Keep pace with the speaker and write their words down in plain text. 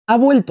Ha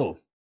vuelto.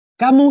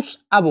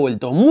 Cammus ha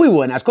vuelto. Muy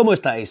buenas, ¿cómo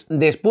estáis?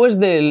 Después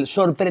del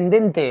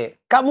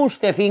sorprendente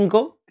Cammus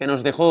C5, que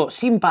nos dejó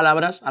sin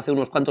palabras hace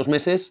unos cuantos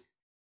meses,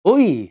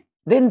 hoy,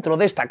 dentro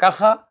de esta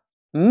caja,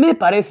 me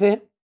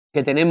parece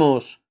que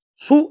tenemos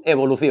su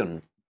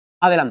evolución.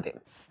 Adelante.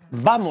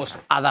 Vamos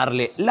a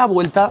darle la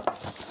vuelta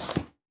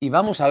y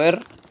vamos a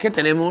ver qué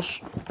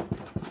tenemos.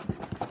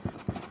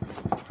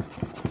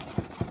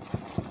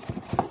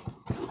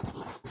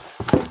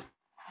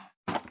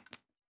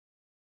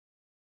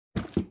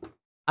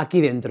 Aquí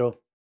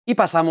dentro. Y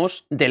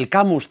pasamos del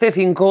Cammus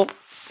C5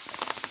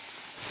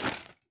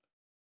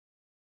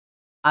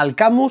 al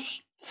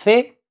Cammus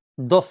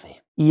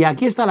C12. Y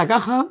aquí está la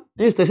caja,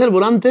 este es el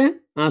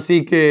volante,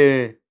 así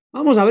que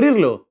vamos a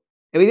abrirlo.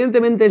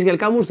 Evidentemente es que el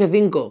Cammus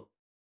C5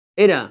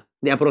 era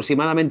de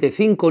aproximadamente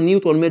 5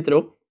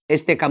 Nm,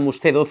 este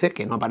Cammus C12,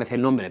 que no aparece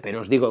el nombre,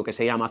 pero os digo que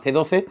se llama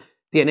C12,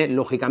 tiene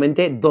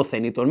lógicamente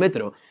 12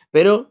 Nm.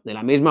 Pero de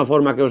la misma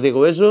forma que os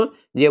digo eso,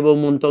 llevo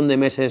un montón de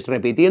meses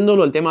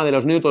repitiéndolo, el tema de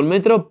los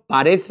Nm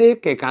parece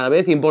que cada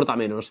vez importa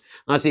menos.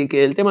 Así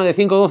que el tema de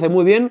 5-12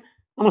 muy bien,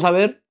 vamos a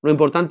ver, lo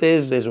importante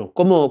es eso,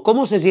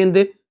 cómo se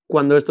siente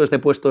cuando esto esté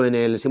puesto en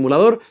el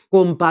simulador.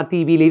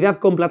 Compatibilidad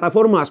con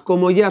plataformas,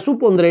 como ya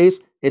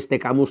supondréis, este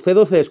Cammus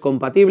C12 es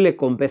compatible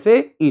con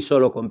PC y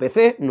solo con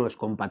PC, no es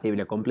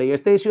compatible con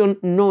PlayStation,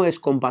 no es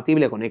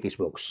compatible con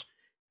Xbox.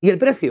 ¿Y el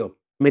precio?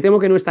 Me temo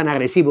que no es tan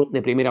agresivo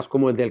de primeras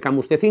como el del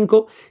Cammus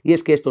C5, y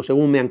es que esto,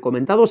 según me han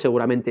comentado,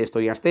 seguramente esto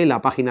ya esté en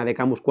la página de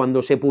Cammus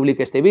cuando se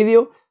publique este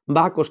vídeo,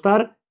 va a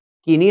costar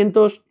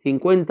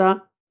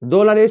 550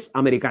 dólares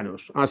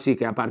americanos. Así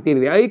que a partir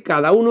de ahí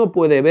cada uno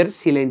puede ver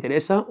si le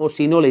interesa o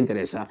si no le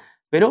interesa.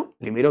 Pero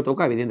primero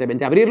toca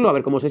evidentemente abrirlo, a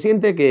ver cómo se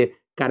siente, qué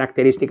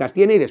características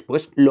tiene y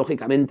después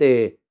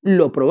lógicamente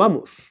lo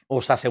probamos.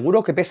 Os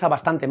aseguro que pesa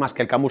bastante más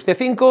que el Cammus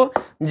C5,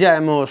 ya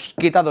hemos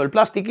quitado el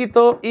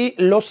plastiquito y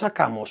lo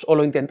sacamos, o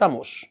lo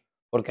intentamos,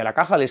 porque a la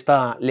caja le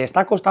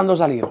está costando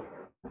salir.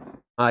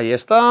 Ahí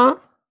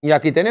está. Y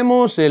aquí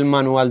tenemos el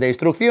manual de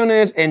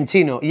instrucciones en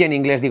chino y en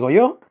inglés, digo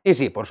yo. Y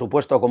sí, por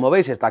supuesto, como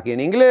veis, está aquí en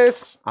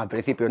inglés, al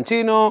principio en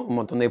chino, un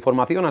montón de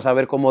información, a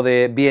saber cómo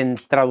de bien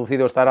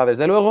traducido estará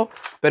desde luego.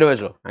 Pero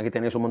eso, aquí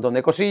tenéis un montón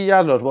de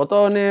cosillas, los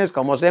botones,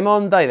 cómo se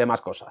monta y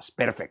demás cosas.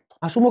 Perfecto.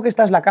 Asumo que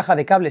esta es la caja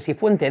de cables y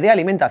fuente de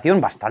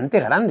alimentación, bastante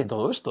grande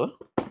todo esto,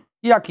 ¿eh?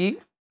 Y aquí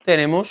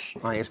tenemos,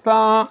 ahí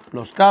está,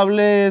 los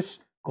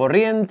cables,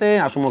 corriente,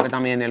 asumo que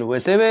también el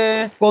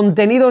USB.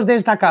 Contenidos de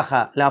esta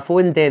caja: la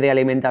fuente de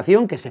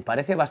alimentación, que se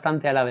parece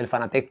bastante a la del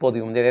Fanatec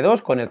Podium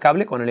DD2, con el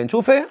cable, con el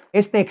enchufe.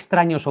 Este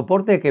extraño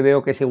soporte que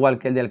veo que es igual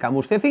que el del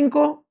Cammus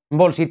C5.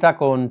 Bolsita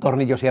con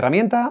tornillos y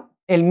herramienta.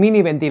 El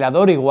mini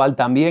ventilador, igual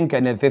también que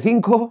en el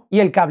C5. Y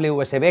el cable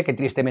USB, que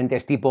tristemente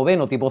es tipo B,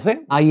 no tipo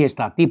C. Ahí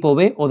está, tipo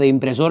B o de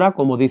impresora,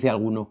 como dice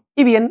alguno.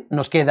 Y bien,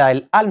 nos queda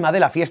el alma de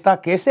la fiesta,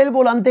 que es el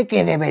volante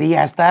que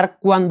debería estar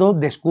cuando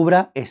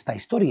descubra esta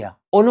historia.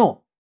 ¿O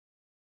no?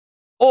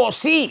 ¡O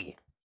sí!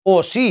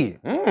 ¡O sí!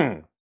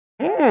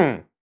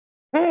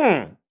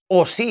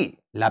 ¡O sí!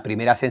 La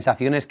primera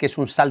sensación es que es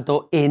un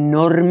salto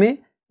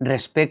enorme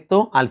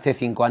respecto al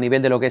C5 a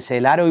nivel de lo que es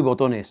el aro y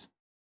botones.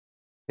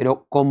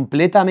 Pero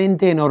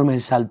completamente enorme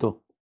el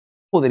salto.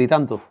 Joder, y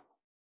tanto.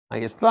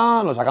 Ahí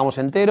está, lo sacamos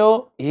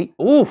entero y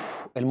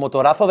 ¡uff! El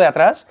motorazo de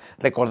atrás.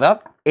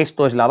 Recordad,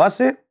 esto es la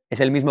base, es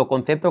el mismo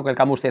concepto que el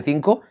Cammus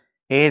C5.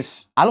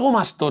 Es algo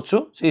más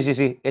tocho,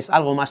 sí, es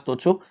algo más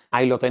tocho.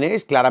 Ahí lo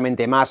tenéis,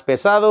 claramente más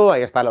pesado.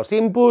 Ahí están los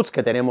inputs,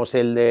 que tenemos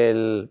el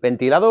del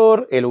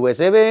ventilador, el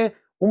USB,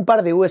 un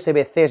par de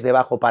USB-Cs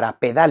debajo para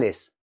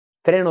pedales,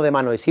 freno de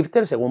mano y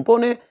shifter, según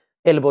pone,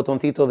 el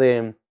botoncito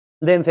de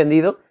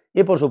encendido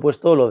y, por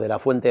supuesto, lo de la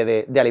fuente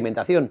de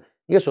alimentación.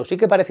 Y eso sí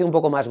que parece un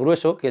poco más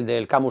grueso que el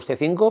del Cammus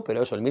C5,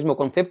 pero eso, el mismo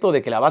concepto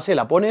de que la base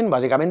la ponen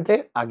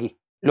básicamente aquí.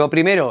 Lo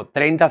primero,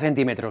 30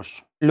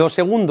 centímetros. Lo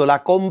segundo,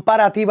 la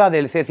comparativa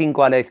del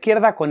C5 a la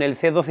izquierda con el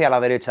C12 a la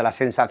derecha. La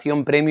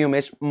sensación premium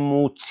es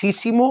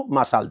muchísimo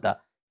más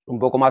alta. Un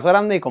poco más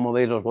grande y, como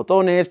veis, los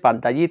botones,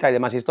 pantallita y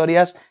demás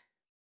historias.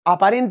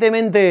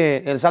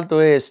 Aparentemente el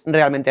salto es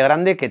realmente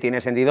grande, que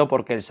tiene sentido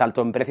porque el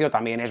salto en precio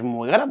también es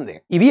muy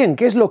grande. Y bien,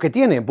 ¿qué es lo que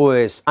tiene?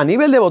 Pues a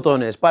nivel de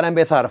botones, para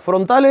empezar,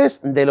 frontales,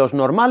 de los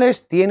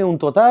normales, tiene un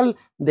total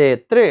de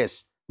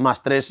 3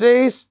 más 3,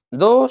 6,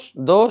 2,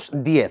 2,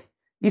 10.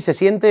 Y se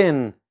siente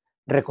en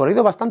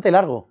recorrido bastante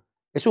largo.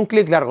 Es un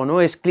clic largo,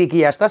 no es clic y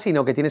ya está,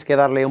 sino que tienes que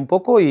darle un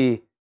poco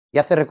y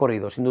hace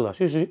recorrido, sin duda.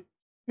 Sí.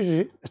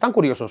 Están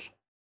curiosos.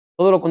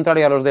 Todo lo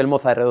contrario a los del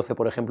Moza R12,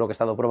 por ejemplo, que he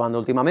estado probando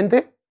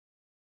últimamente.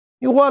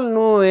 Igual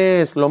no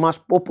es lo más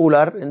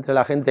popular entre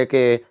la gente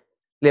que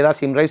le da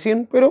sim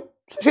racing, pero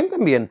se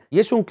sienten bien.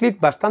 Y es un clic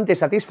bastante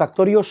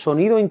satisfactorio,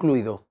 sonido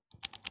incluido.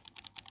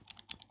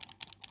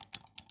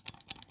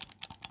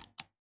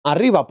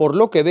 Arriba, por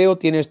lo que veo,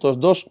 tiene estos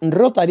dos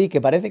rotary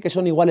que parece que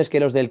son iguales que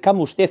los del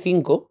Cammus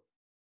C5.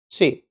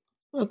 Sí,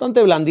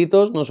 bastante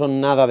blanditos, no son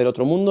nada del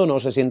otro mundo,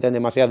 no se sienten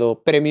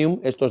demasiado premium,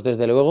 estos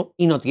desde luego,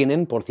 y no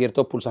tienen, por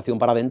cierto, pulsación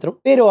para adentro.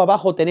 Pero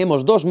abajo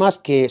tenemos dos más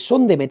que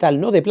son de metal,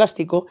 no de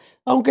plástico,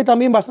 aunque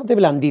también bastante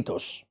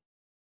blanditos.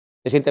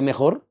 Se sienten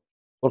mejor,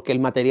 porque el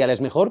material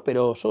es mejor,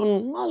 pero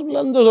son más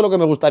blandos de lo que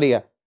me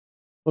gustaría.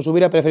 Os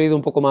hubiera preferido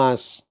un poco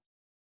más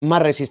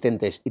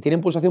resistentes. ¿Y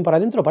tienen pulsación para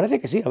adentro? Parece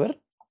que sí, a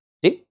ver.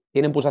 Sí,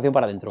 tienen pulsación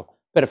para adentro.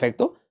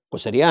 Perfecto.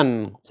 Pues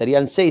serían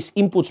 6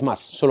 inputs más,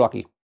 solo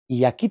aquí.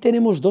 Y aquí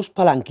tenemos 2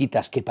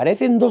 palanquitas, que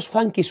parecen 2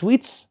 funky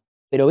switches,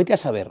 pero vete a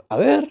saber. A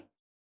ver.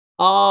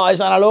 ¡Ah,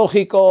 es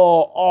analógico!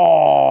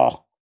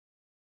 ¡Oh!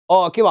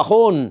 ¡Oh, qué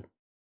bajón!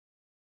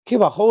 ¡Qué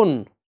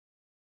bajón!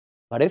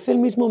 Parece el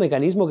mismo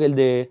mecanismo que el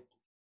de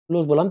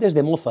los volantes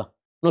de Moza.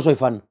 No soy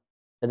fan.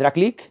 ¿Tendrá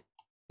clic?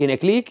 Tiene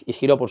clic y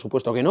giro, por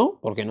supuesto que no,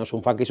 porque no es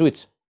un funky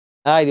switch.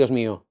 ¡Ay, Dios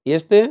mío! ¿Y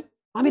este?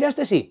 ¡Ah, mira,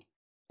 este sí!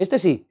 Este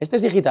sí, este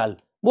es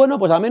digital. Bueno,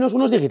 pues al menos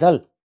uno es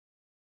digital.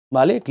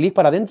 ¿Vale? Clic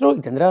para adentro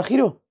y tendrá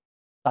giro.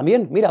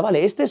 También, mira,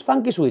 vale, este es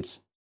funky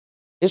switch.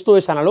 Esto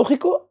es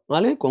analógico,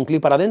 ¿vale? Con clic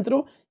para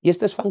adentro, y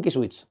este es funky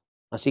switch.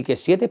 Así que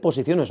 7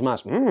 posiciones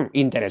más.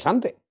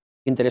 Interesante.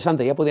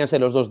 Interesante, ya podrían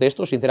ser los 2 de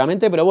estos,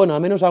 sinceramente, pero bueno, al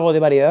menos algo de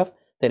variedad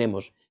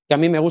tenemos. Que a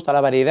mí me gusta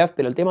la variedad,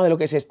 pero el tema de lo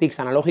que es sticks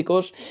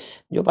analógicos,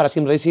 yo para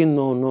Sim Racing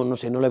no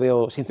sé, no le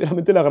veo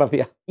sinceramente la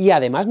gracia. Y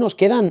además nos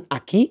quedan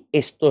aquí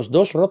estos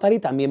 2 Rotary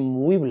también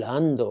muy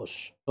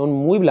blandos. Son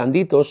muy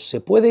blanditos, se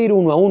puede ir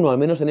uno a uno, al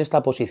menos en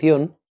esta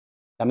posición.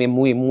 También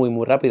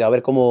muy rápido, a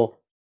ver cómo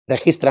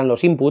registran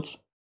los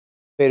inputs.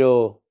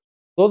 Pero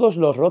todos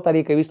los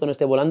Rotary que he visto en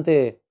este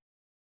volante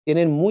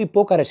tienen muy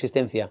poca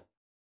resistencia.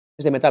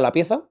 Es de metal la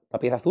pieza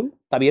azul,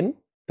 está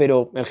bien,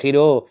 pero el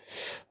giro,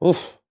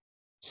 uff,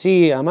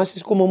 sí, además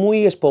es como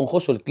muy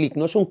esponjoso el clic,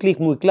 no es un clic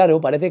muy claro,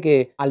 parece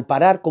que al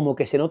parar como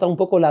que se nota un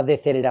poco la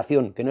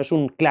deceleración, que no es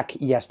un clac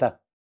y ya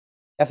está.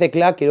 Hace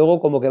clac y luego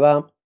como que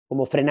va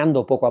como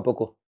frenando poco a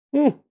poco.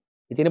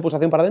 ¿Y tiene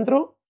pulsación para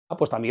adentro? Ah,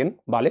 pues también,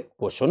 vale,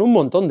 pues son un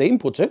montón de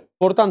inputs, ¿eh?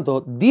 Por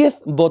tanto,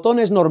 10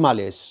 botones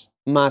normales,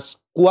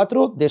 más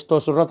 4 de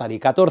estos Rotary,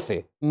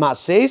 14, más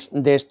 6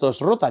 de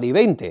estos Rotary,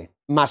 20,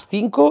 más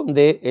 5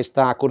 de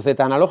esta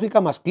cruceta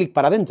analógica, más clic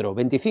para adentro,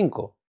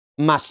 25,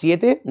 más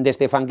 7 de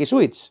este funky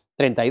switch,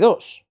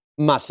 32,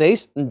 más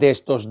 6 de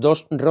estos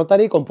 2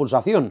 Rotary con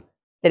pulsación,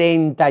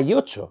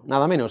 38,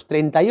 nada menos,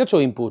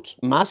 38 inputs,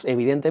 más,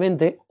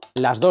 evidentemente,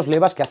 las 2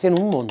 levas que hacen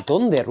un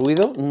montón de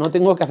ruido. No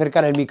tengo que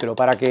acercar el micro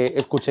para que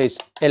escuchéis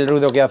el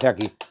ruido que hace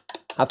aquí.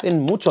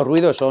 Hacen mucho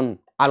ruido,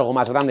 son algo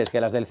más grandes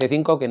que las del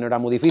C5, que no era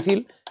muy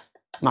difícil.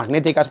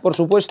 Magnéticas, por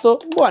supuesto.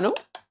 Bueno,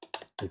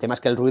 el tema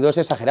es que el ruido es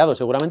exagerado.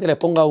 Seguramente le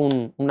ponga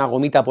una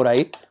gomita por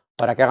ahí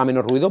para que haga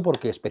menos ruido,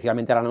 porque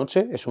especialmente a la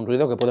noche es un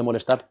ruido que puede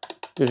molestar.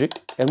 Sí,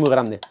 es muy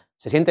grande.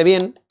 Se siente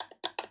bien,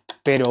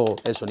 pero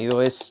el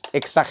sonido es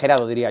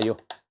exagerado, diría yo.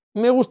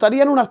 Me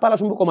gustarían unas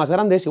palas un poco más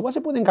grandes, igual se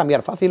pueden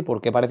cambiar fácil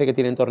porque parece que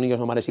tienen tornillos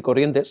normales y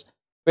corrientes,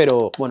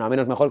 pero bueno, a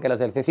menos mejor que las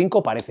del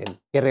C5 parecen.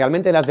 Que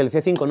realmente las del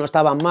C5 no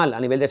estaban mal a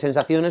nivel de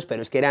sensaciones,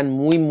 pero es que eran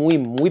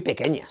muy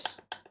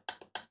pequeñas.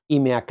 Y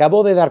me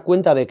acabo de dar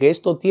cuenta de que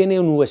esto tiene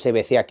un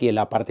USB-C aquí en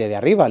la parte de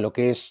arriba, lo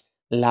que es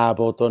la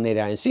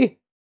botonera en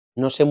sí.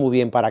 No sé muy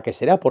bien para qué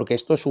será, porque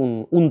esto es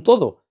un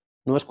todo.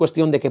 No es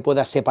cuestión de que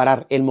puedas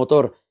separar el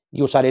motor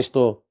y usar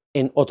esto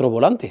en otro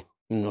volante.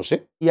 No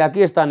sé. Y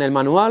aquí está en el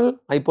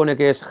manual, ahí pone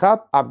que es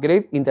Hub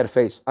Upgrade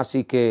Interface,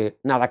 así que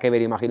nada que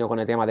ver, imagino,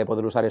 con el tema de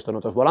poder usar esto en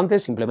otros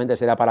volantes, simplemente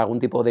será para algún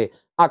tipo de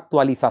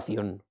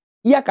actualización.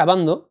 Y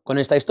acabando con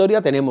esta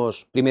historia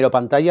tenemos primero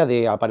pantalla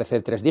de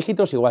aparecer 3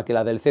 dígitos, igual que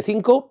la del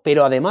C5,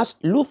 pero además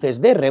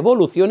luces de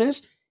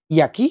revoluciones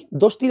y aquí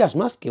 2 tiras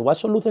más, que igual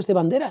son luces de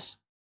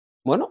banderas.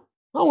 Bueno,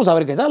 vamos a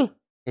ver qué tal.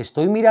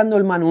 Estoy mirando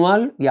el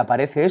manual y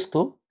aparece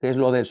esto, que es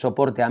lo del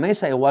soporte a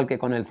mesa, igual que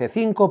con el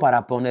C5,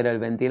 para poner el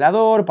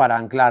ventilador, para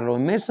anclarlo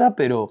en mesa,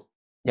 pero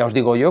ya os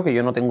digo yo que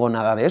yo no tengo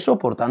nada de eso,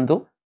 por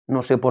tanto,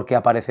 no sé por qué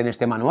aparece en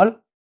este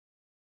manual.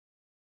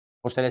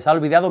 ¿O se les ha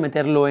olvidado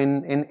meterlo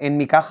en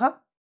mi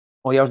caja?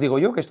 O ya os digo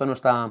yo que esto no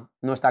está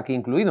aquí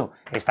incluido.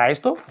 Está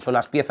esto, son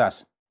las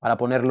piezas para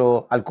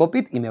ponerlo al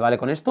cockpit y me vale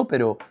con esto,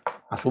 pero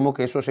asumo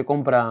que eso se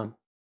compra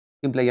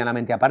simple y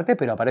llanamente aparte,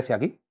 pero aparece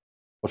aquí.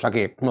 O sea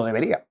que no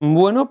debería.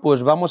 Bueno,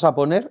 pues vamos a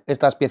poner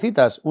estas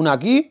piecitas. Una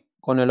aquí,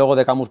 con el logo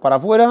de Cammus para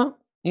afuera,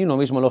 y lo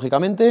mismo,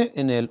 lógicamente,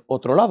 en el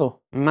otro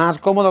lado. Más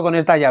cómodo con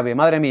esta llave,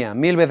 madre mía,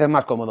 1000 veces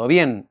más cómodo.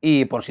 Bien,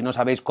 y por si no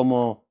sabéis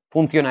cómo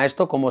funciona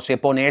esto, cómo se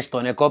pone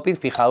esto en el cockpit,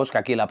 fijaos que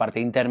aquí en la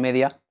parte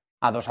intermedia,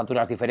 a 2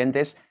 alturas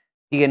diferentes,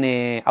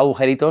 tiene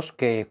agujeritos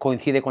que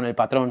coincide con el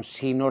patrón,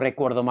 si no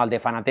recuerdo mal, de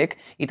Fanatec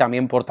y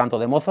también por tanto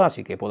de Moza,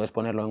 así que puedes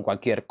ponerlo en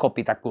cualquier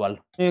cockpit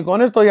actual. Y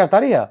con esto ya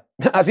estaría,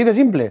 así de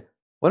simple.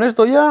 Con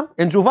esto ya,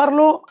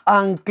 enchufarlo,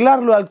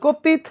 anclarlo al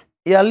cockpit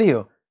y al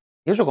lío.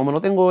 Y eso, como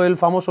no tengo el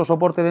famoso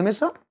soporte de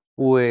mesa,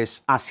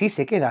 pues así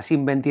se queda,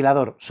 sin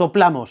ventilador.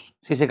 Soplamos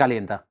si se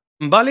calienta.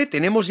 Vale,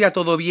 tenemos ya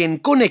todo bien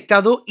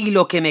conectado y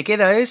lo que me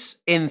queda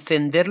es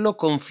encenderlo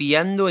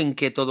confiando en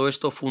que todo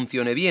esto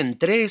funcione bien.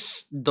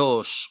 3,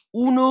 2,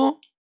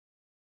 1...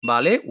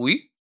 Vale,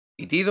 uy,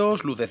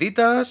 pitidos,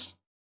 lucecitas...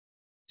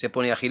 Se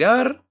pone a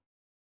girar...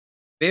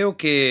 Veo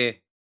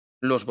que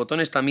los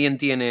botones también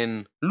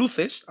tienen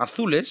luces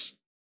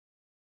azules.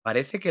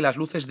 Parece que las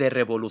luces de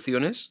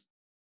revoluciones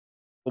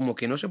como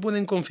que no se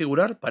pueden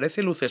configurar,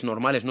 parece luces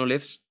normales, no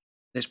LEDs.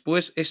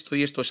 Después esto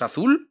y esto es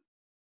azul.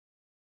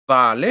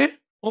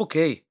 Vale, ok.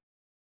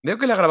 Veo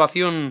que la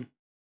grabación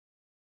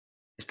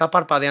está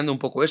parpadeando un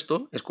poco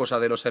esto, es cosa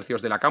de los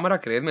hercios de la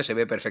cámara, creedme, se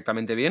ve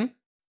perfectamente bien.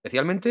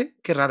 Especialmente,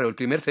 qué raro, el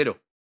primer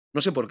cero.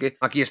 No sé por qué.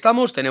 Aquí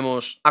estamos,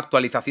 tenemos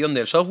actualización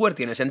del software,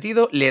 tiene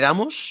sentido, le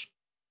damos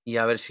y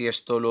a ver si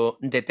esto lo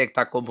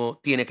detecta como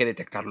tiene que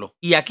detectarlo.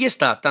 Y aquí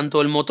está,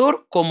 tanto el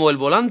motor como el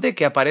volante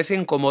que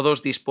aparecen como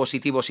dos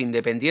dispositivos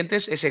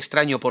independientes. Es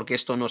extraño porque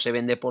esto no se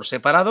vende por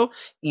separado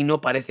y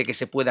no parece que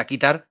se pueda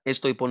quitar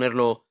esto y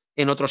ponerlo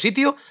en otro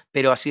sitio,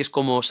 pero así es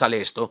como sale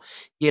esto.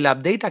 Y el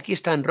update aquí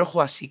está en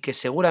rojo, así que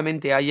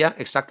seguramente haya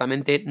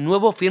exactamente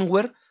nuevo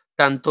firmware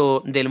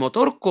tanto del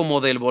motor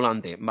como del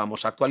volante.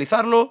 Vamos a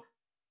actualizarlo.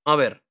 A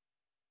ver,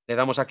 le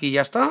damos aquí y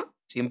ya está.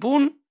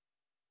 Chimpún.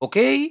 Ok.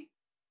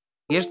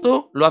 Y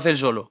esto lo hace él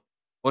solo.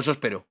 O eso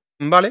espero.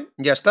 Vale,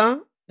 ya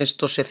está.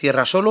 Esto se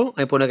cierra solo.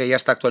 Ahí pone que ya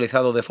está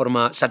actualizado de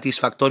forma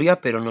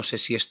satisfactoria, pero no sé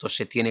si esto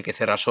se tiene que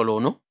cerrar solo o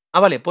no. Ah,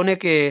 vale, pone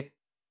que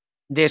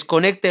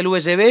desconecte el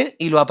USB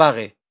y lo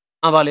apague.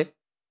 Ah, vale.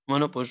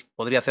 Bueno, pues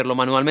podría hacerlo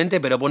manualmente,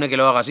 pero pone que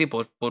lo haga así,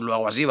 pues lo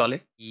hago así,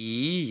 ¿vale?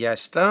 Y ya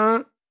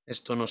está.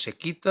 Esto no se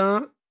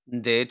quita.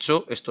 De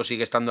hecho, esto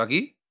sigue estando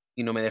aquí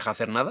y no me deja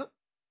hacer nada.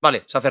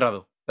 Vale, se ha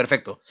cerrado.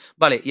 Perfecto.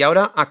 Vale, y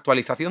ahora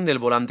actualización del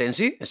volante en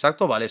sí.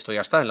 Exacto, vale, esto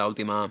ya está en la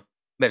última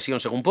versión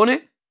según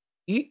pone.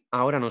 Y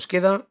ahora nos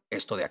queda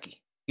esto de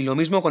aquí. Y lo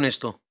mismo con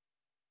esto.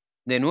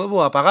 De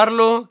nuevo,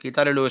 apagarlo,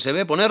 quitar el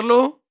USB,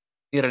 ponerlo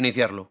y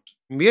reiniciarlo.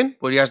 Bien,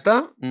 pues ya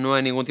está, no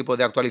hay ningún tipo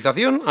de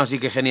actualización, así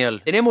que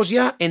genial. Tenemos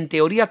ya, en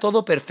teoría,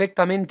 todo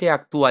perfectamente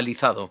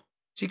actualizado.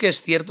 Sí que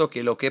es cierto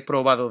que lo que he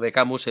probado de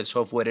Cammus, el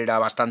software era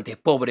bastante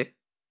pobre,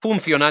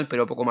 funcional,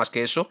 pero poco más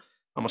que eso.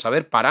 Vamos a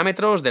ver,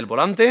 parámetros del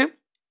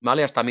volante,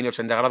 ¿vale? Hasta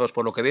 1080 grados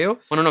por lo que veo.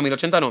 Bueno, no,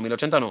 1080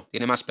 no,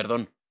 tiene más,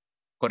 perdón.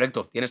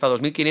 Correcto, tiene hasta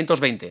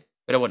 2520,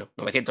 pero bueno,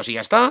 900 y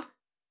ya está.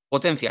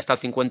 Potencia está al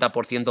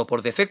 50%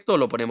 por defecto,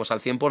 lo ponemos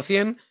al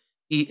 100%.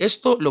 Y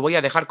esto lo voy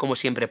a dejar como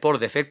siempre por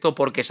defecto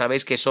porque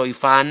sabéis que soy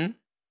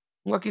fan.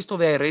 Tengo aquí esto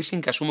de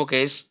iRacing que asumo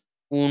que es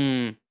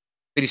un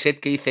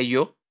preset que hice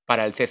yo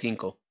para el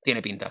C5.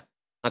 Tiene pinta.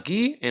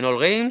 Aquí, en All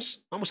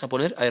Games, vamos a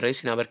poner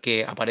iRacing a ver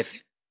qué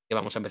aparece. Que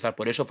vamos a empezar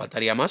por eso,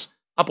 faltaría más.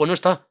 Ah, pues no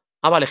está.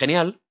 Ah, vale,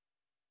 genial.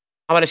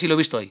 Ah, vale, sí, lo he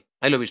visto ahí.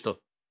 Ahí lo he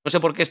visto. No sé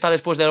por qué está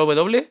después de la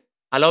W,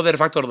 al lado del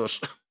Factor 2.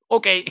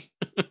 Ok.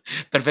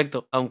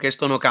 Perfecto. Aunque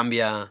esto no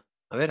cambia.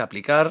 A ver,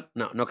 aplicar.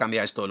 No, no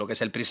cambia esto. Lo que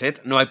es el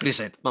preset. No hay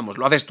preset. Vamos,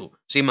 lo haces tú.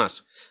 Sin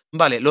más.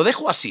 Vale, lo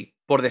dejo así.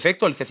 Por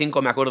defecto, el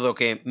C5 me acuerdo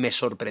que me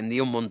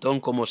sorprendió un montón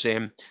cómo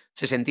se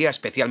sentía,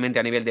 especialmente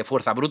a nivel de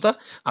fuerza bruta.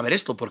 A ver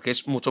esto, porque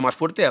es mucho más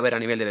fuerte a ver a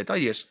nivel de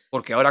detalles.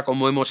 Porque ahora,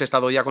 como hemos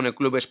estado ya con el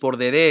Club Sport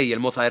DD y el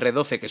Moza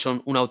R12, que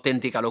son una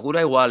auténtica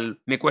locura,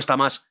 igual me cuesta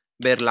más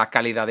ver la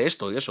calidad de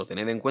esto y eso.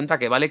 Tened en cuenta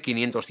que vale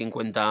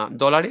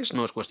 $550,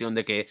 no es cuestión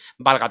de que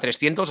valga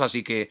 300,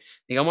 así que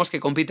digamos que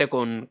compite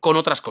con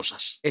otras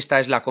cosas. Esta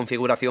es la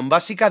configuración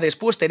básica.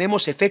 Después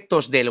tenemos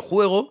efectos del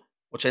juego,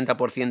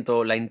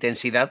 80% la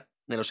intensidad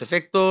de los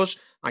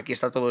efectos. Aquí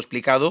está todo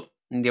explicado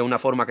de una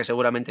forma que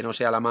seguramente no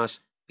sea la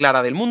más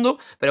clara del mundo,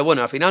 pero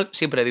bueno, al final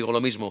siempre digo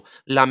lo mismo.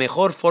 La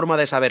mejor forma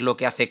de saber lo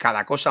que hace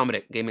cada cosa,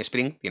 hombre, Game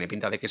Spring tiene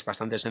pinta de que es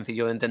bastante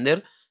sencillo de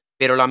entender,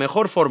 pero la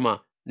mejor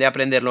forma de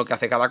aprender lo que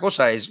hace cada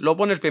cosa es, lo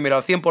pones primero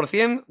al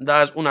 100%,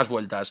 das unas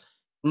vueltas,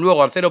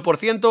 luego al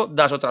 0%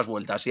 das otras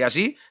vueltas, y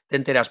así te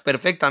enteras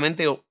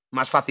perfectamente, o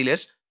más fácil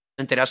es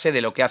enterarse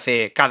de lo que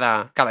hace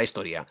cada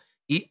historia.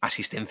 Y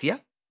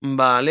asistencia,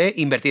 vale,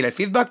 invertir el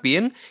feedback,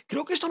 bien.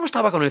 Creo que esto no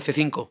estaba con el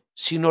C5,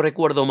 si no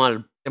recuerdo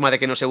mal. Tema de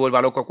que no se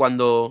vuelva loco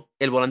cuando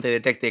el volante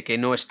detecte que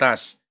no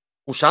estás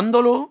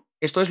usándolo.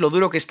 Esto es lo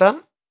duro que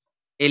está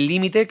el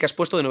límite que has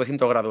puesto de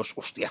 900 grados.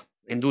 Hostia,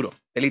 en duro,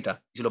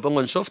 telita. Y si lo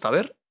pongo en soft, a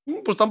ver,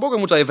 pues tampoco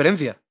hay mucha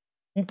diferencia.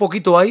 Un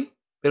poquito hay,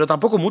 pero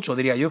tampoco mucho,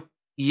 diría yo.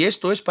 Y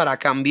esto es para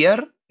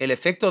cambiar el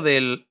efecto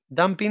del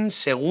damping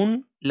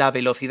según la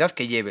velocidad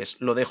que lleves.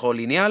 Lo dejo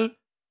lineal,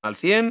 al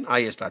 100,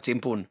 ahí está,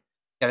 chimpún.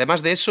 Y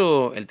además de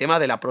eso, el tema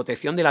de la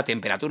protección de la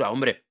temperatura,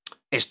 hombre.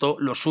 Esto,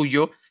 lo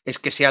suyo, es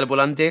que sea el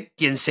volante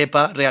quien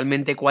sepa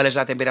realmente cuál es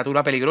la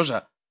temperatura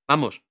peligrosa.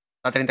 Vamos,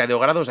 a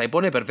 32 grados, ahí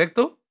pone,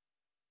 perfecto.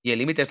 Y el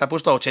límite está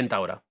puesto a 80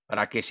 ahora,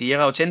 para que si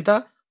llega a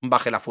 80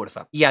 baje la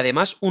fuerza. Y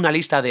además una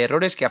lista de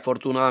errores que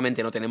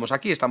afortunadamente no tenemos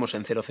aquí, estamos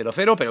en 000,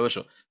 pero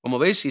eso, como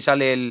veis, si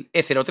sale el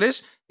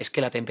E03 es que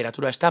la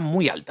temperatura está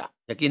muy alta.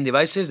 Y aquí en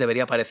Devices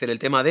debería aparecer el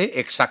tema de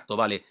exacto,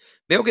 vale.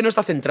 Veo que no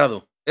está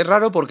centrado, es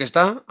raro porque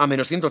está a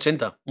menos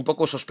 180, un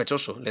poco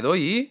sospechoso. Le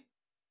doy y...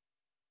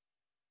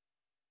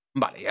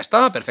 Vale, ya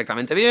está,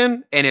 perfectamente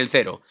bien, en el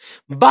 0.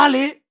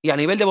 Vale, y a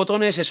nivel de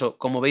botones, eso,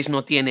 como veis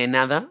no tiene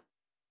nada,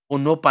 o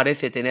no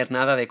parece tener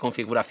nada de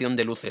configuración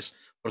de luces,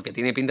 porque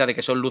tiene pinta de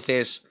que son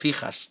luces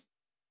fijas,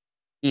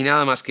 y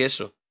nada más que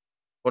eso.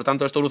 Por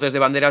tanto, esto luces de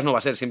banderas no va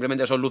a ser,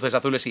 simplemente son luces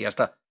azules y ya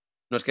está.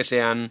 No es que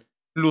sean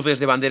luces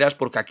de banderas,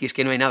 porque aquí es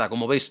que no hay nada,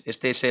 como veis.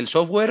 Este es el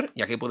software,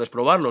 y aquí puedes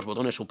probar los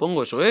botones,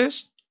 supongo, eso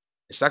es.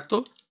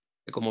 Exacto.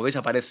 Que como veis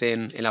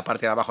aparecen en la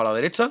parte de abajo a la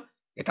derecha.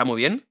 está muy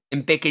bien.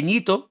 En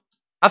pequeñito,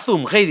 haz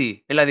zoom,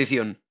 Heidi, en la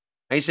edición.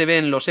 Ahí se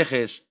ven los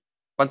ejes,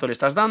 cuánto le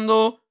estás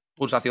dando,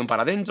 pulsación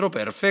para adentro,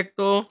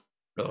 perfecto.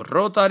 Los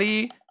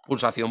rotary,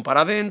 pulsación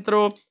para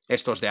adentro,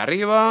 estos de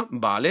arriba,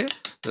 vale.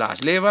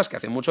 Las levas, que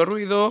hacen mucho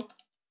ruido,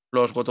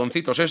 los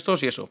botoncitos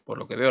estos y eso. Por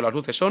lo que veo, las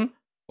luces son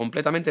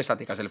completamente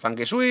estáticas. El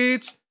funky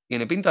switch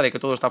tiene pinta de que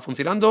todo está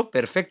funcionando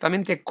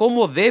perfectamente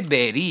como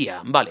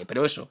debería. Vale,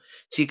 pero eso,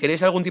 si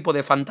queréis algún tipo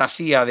de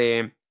fantasía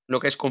de lo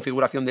que es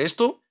configuración de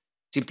esto,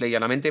 simple y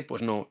llanamente,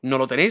 pues no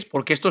lo tenéis,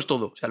 porque esto es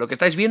todo. O sea, lo que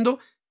estáis viendo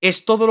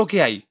es todo lo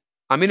que hay.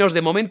 A menos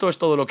de momento es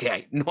todo lo que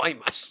hay, no hay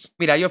más.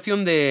 Mira, hay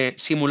opción de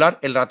simular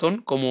el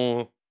ratón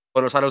como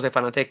con los aros de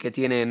Fanatec que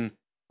tienen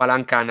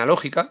palanca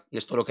analógica, y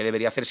esto lo que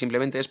debería hacer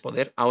simplemente es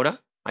poder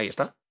ahora, ahí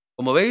está.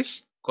 Como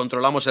veis,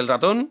 controlamos el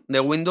ratón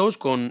de Windows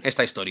con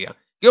esta historia.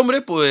 Y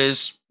hombre,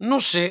 pues no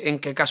sé en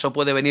qué caso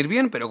puede venir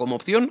bien, pero como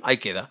opción ahí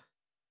queda.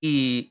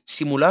 Y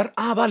simular...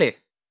 Ah,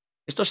 vale.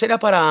 Esto será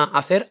para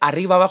hacer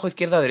arriba, abajo,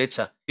 izquierda,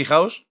 derecha.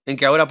 Fijaos en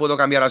que ahora puedo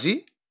cambiar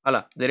así.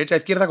 Hala, derecha,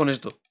 izquierda con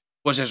esto.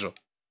 Pues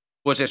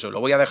eso, lo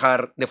voy a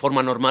dejar de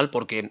forma normal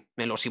porque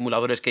en los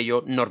simuladores que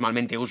yo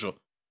normalmente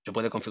uso se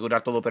puede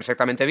configurar todo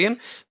perfectamente bien,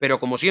 pero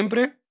como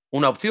siempre,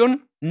 una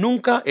opción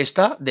nunca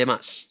está de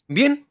más.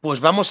 Bien,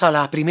 pues vamos a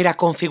la primera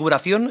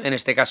configuración, en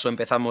este caso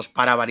empezamos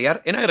para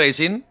variar en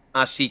iRacing,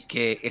 así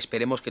que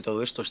esperemos que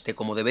todo esto esté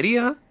como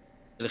debería.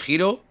 El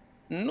giro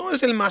no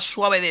es el más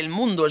suave del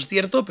mundo, es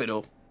cierto,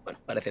 pero bueno,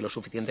 parece lo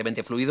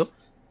suficientemente fluido,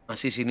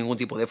 así sin ningún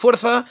tipo de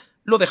fuerza.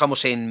 Lo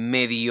dejamos en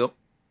medio,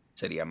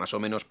 sería más o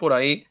menos por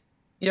ahí.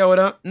 Y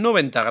ahora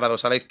 90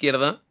 grados a la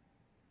izquierda.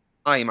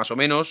 Ahí más o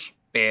menos.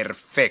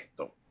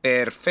 Perfecto.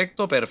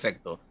 Perfecto,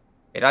 perfecto.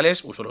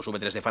 Pedales, uso los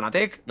V3 de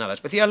Fanatec, nada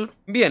especial.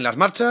 Bien, las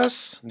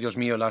marchas. Dios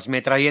mío, las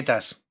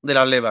metralletas de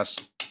las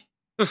levas.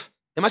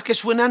 Además que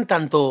suenan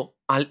tanto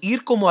al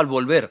ir como al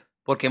volver.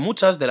 Porque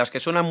muchas de las que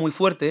suenan muy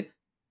fuerte,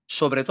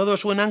 sobre todo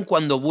suenan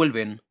cuando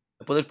vuelven.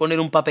 Le puedes poner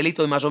un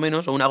papelito y más o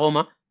menos, o una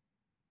goma,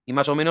 y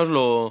más o menos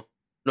lo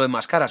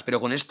enmascaras.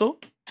 Pero con esto...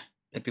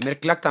 el primer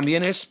clac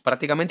también es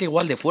prácticamente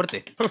igual de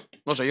fuerte.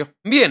 No sé yo.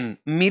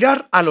 Bien,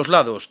 mirar a los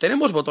lados.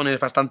 Tenemos botones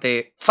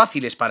bastante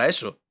fáciles para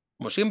eso.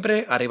 Como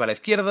siempre, arriba a la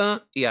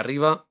izquierda y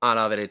arriba a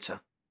la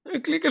derecha.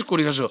 El clic es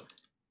curioso.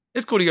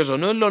 Es curioso,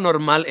 no es lo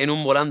normal en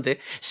un volante.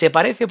 Se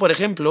parece, por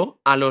ejemplo,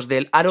 a los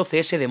del aro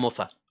CS de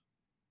Moza.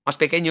 Más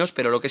pequeños,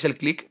 pero lo que es el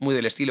clic, muy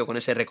del estilo, con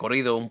ese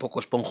recorrido un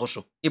poco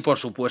esponjoso. Y por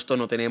supuesto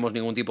no tenemos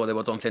ningún tipo de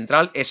botón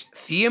central, es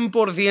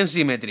 100%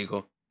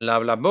 simétrico. La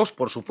Black Box,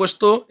 por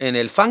supuesto, en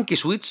el Funky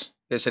Switch,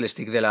 que es el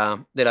stick de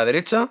la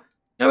derecha.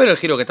 A ver el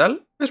giro qué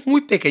tal. Es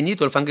muy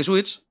pequeñito el Funky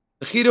Switch.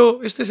 El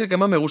giro, este es el que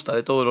más me gusta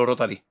de todos los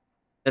Rotary.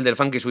 El del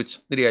Funky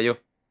Switch, diría yo.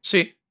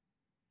 Sí.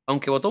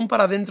 Aunque botón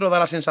para adentro da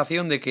la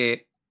sensación de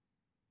que...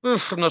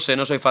 no sé,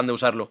 no soy fan de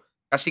usarlo.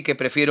 Así que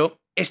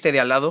prefiero este de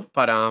al lado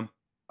para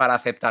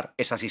aceptar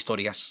esas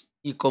historias.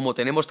 Y como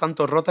tenemos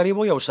tantos Rotary,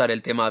 voy a usar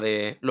el tema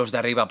de los de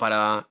arriba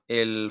para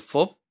el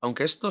FOB,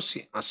 aunque esto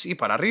sí, así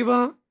para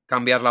arriba.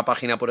 Cambiar la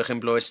página, por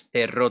ejemplo,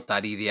 este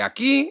Rotary de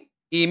aquí.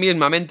 Y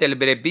mismamente el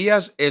Break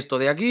Vías, esto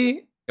de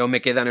aquí. Y aún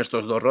me quedan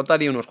estos dos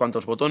Rotary, unos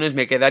cuantos botones.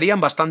 Me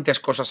quedarían bastantes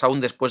cosas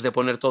aún después de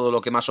poner todo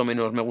lo que más o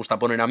menos me gusta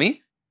poner a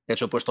mí. De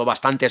hecho, he puesto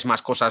bastantes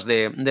más cosas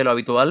de lo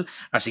habitual,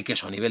 así que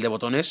eso, a nivel de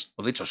botones,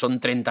 lo dicho,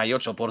 son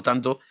 38, por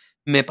tanto,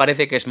 me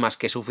parece que es más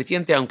que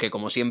suficiente, aunque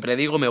como siempre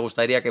digo, me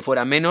gustaría que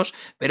fuera menos,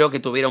 pero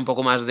que tuviera un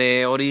poco más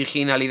de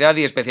originalidad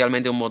y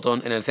especialmente un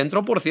botón en el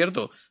centro. Por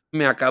cierto,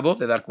 me acabo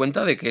de dar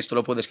cuenta de que esto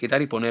lo puedes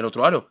quitar y poner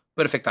otro aro,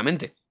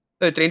 perfectamente.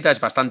 El 30 es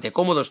bastante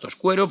cómodo, esto es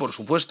cuero, por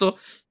supuesto,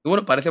 y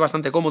bueno, parece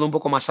bastante cómodo, un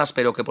poco más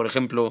áspero que, por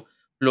ejemplo,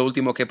 lo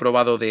último que he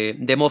probado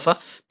de Moza,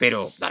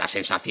 pero da la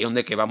sensación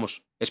de que,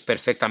 vamos, es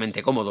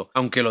perfectamente cómodo.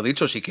 Aunque lo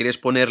dicho, si quieres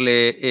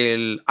ponerle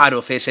el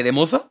aro CS de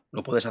Moza,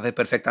 lo puedes hacer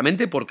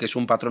perfectamente porque es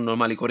un patrón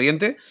normal y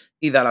corriente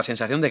y da la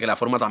sensación de que la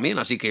forma también,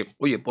 así que,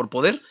 oye, por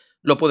poder,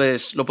 lo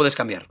puedes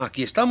cambiar.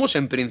 Aquí estamos,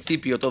 en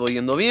principio todo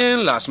yendo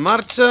bien, las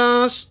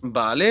marchas,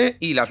 vale,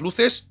 y las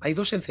luces, hay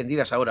dos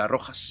encendidas ahora,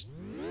 rojas.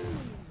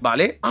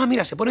 ¿Vale? Ah,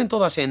 mira, se ponen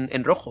todas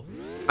en rojo.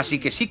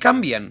 Así que sí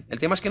cambian. El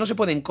tema es que no se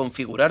pueden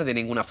configurar de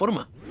ninguna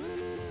forma.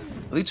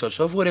 Lo dicho, el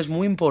software es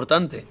muy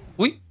importante.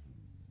 ¡Uy!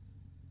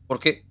 ¿Por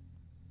qué?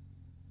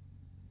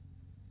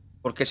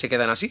 ¿Por qué se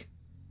quedan así?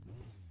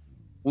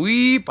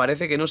 Uy,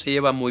 parece que no se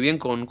llevan muy bien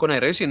con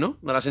iRacing, ¿no?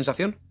 Da la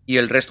sensación. Y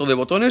el resto de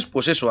botones,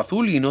 pues eso,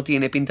 azul y no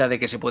tiene pinta de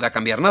que se pueda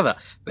cambiar nada.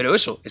 Pero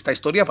eso, esta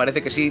historia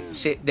parece que sí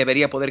se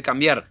debería poder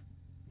cambiar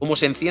cómo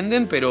se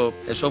encienden, pero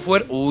el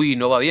software, uy,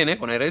 no va bien, ¿eh?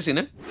 Con iRacing,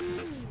 ¿eh?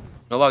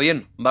 No va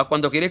bien, va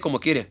cuando quiere y como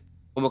quiere.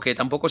 Como que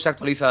tampoco se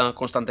actualiza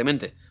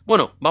constantemente.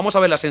 Bueno, vamos a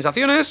ver las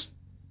sensaciones.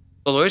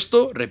 Todo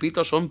esto,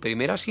 repito, son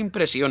primeras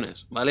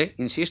impresiones, ¿vale?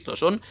 Insisto,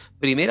 son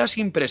primeras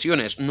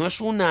impresiones, no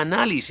es un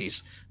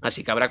análisis.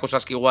 Así que habrá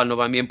cosas que igual no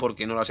van bien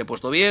porque no las he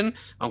puesto bien,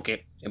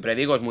 aunque siempre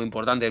digo, es muy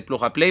importante el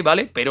plug and play,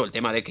 ¿vale? Pero el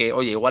tema de que,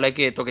 oye, igual hay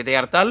que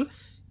toquetear tal,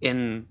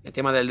 en el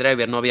tema del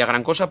driver no había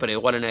gran cosa, pero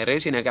igual en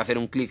iRacing hay que hacer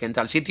un clic en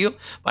tal sitio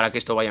para que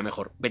esto vaya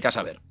mejor. Vete a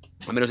saber.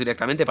 Al menos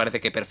directamente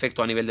parece que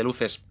perfecto a nivel de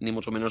luces, ni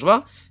mucho menos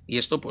va. Y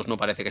esto pues no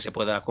parece que se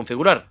pueda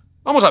configurar.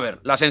 Vamos a ver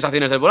las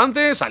sensaciones del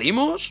volante.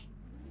 Salimos.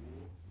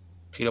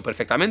 Giro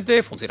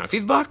perfectamente. Funciona el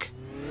feedback.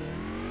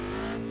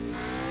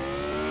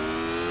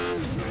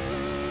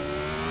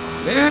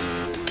 Vale.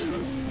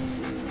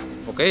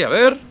 Ok, a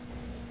ver.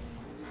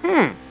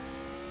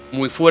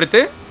 Muy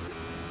fuerte.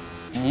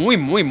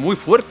 Muy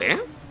fuerte, ¿eh?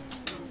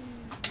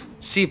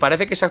 Sí,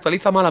 parece que se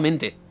actualiza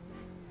malamente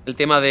el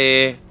tema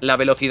de la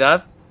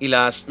velocidad y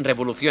las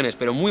revoluciones,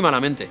 pero muy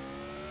malamente.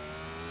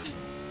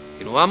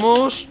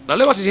 Continuamos. Las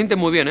levas se sienten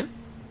muy bien, ¿eh?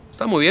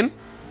 Están muy bien.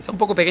 Quizá un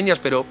poco pequeñas,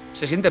 pero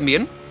se sienten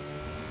bien.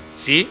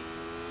 Sí.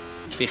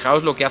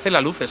 Fijaos lo que hacen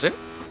las luces, ¿eh?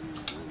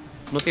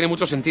 No tiene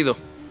mucho sentido.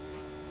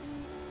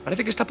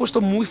 Parece que está puesto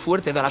muy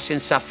fuerte, da la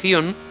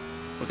sensación,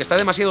 porque está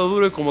demasiado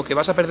duro y como que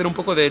vas a perder un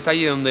poco de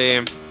detalle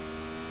donde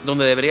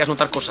deberías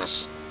notar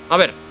cosas. A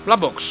ver, Black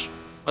Box.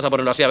 Vamos a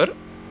ponerlo así, a ver.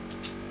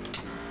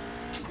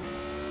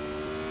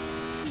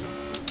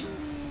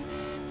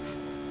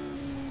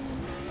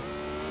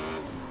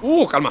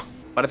 Calma.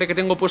 Parece que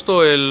tengo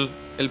puesto el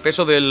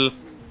peso del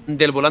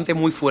volante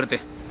muy fuerte.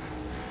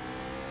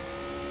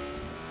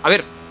 A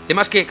ver,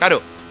 tema es que,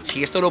 claro,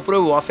 si esto lo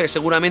pruebo hace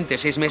seguramente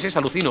 6 meses,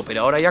 alucino.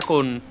 Pero ahora ya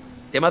con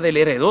tema del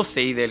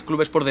R12 y del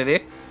Club Sport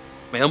DD,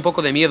 me da un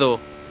poco de miedo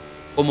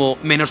como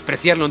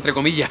menospreciarlo, entre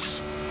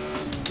comillas.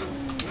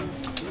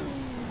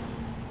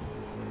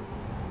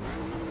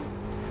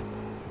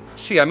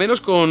 Sí, al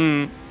menos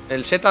con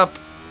el setup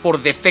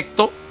por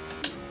defecto,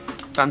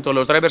 tanto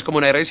los drivers como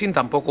en iRacing,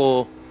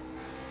 tampoco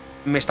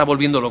me está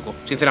volviendo loco,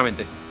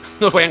 sinceramente.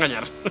 No os voy a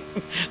engañar.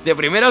 De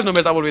primeras no me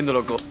está volviendo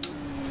loco.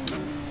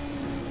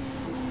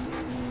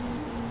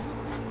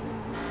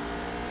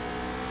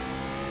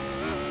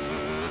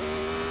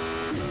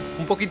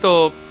 Un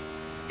poquito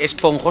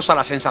esponjosa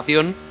la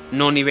sensación,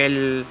 no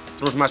nivel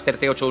Trustmaster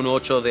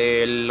T818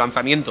 del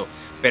lanzamiento,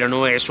 pero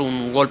no es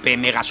un golpe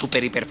mega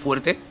super hiper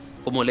fuerte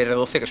como el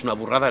R12, que es una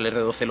burrada. El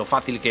R12 lo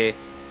fácil que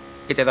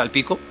te da el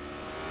pico.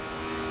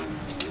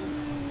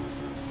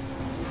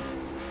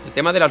 El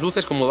tema de las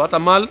luces, como va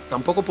tan mal,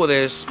 tampoco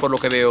puedes, por lo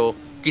que veo,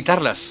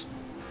 quitarlas.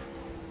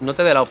 No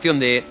te da la opción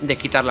de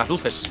quitar las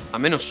luces,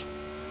 al menos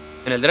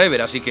en el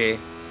driver, así que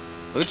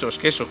lo dicho, es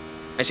que eso.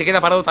 Ahí se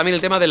queda parado también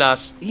el tema de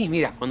las... Y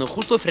mira, cuando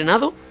justo he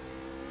frenado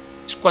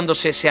es cuando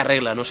se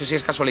arregla. No sé si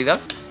es casualidad,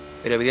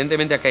 pero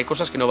evidentemente aquí hay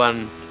cosas que no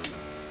van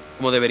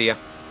como debería.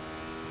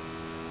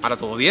 Ahora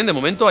todo bien, de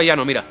momento, ahí ya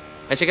no, mira.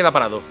 Ahí se queda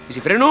parado. ¿Y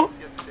si freno?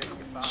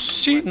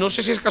 Sí, no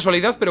sé si es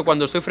casualidad, pero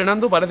cuando estoy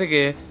frenando parece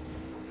que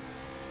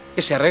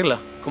se arregla.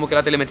 Como que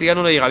la telemetría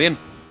no le llega bien.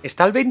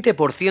 Está al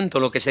 20%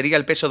 lo que sería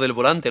el peso del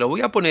volante. Lo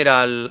voy a poner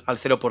al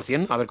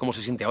 0%, a ver cómo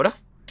se siente ahora.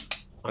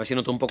 A ver si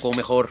noto un poco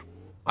mejor.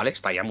 Vale,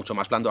 está ya mucho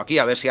más blando aquí.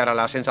 A ver si ahora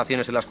las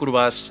sensaciones en las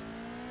curvas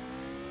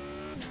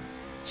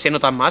se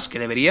notan más que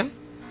debería.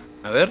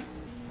 A ver.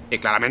 Y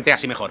claramente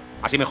así mejor,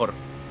 así mejor.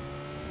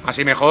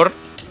 Así mejor,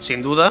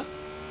 sin duda.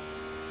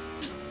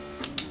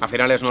 Al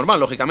final es normal,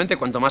 lógicamente.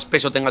 Cuanto más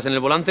peso tengas en el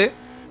volante,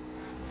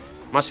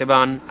 más se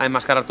van a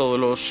enmascarar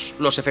todos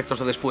los efectos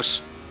de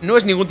después. No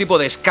es ningún tipo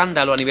de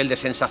escándalo a nivel de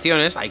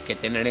sensaciones. Hay que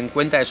tener en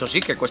cuenta, eso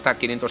sí, que cuesta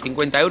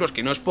 550 euros,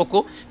 que no es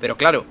poco. Pero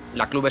claro,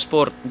 la Club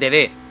Sport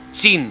DD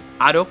sin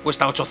aro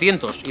cuesta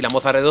 800 y la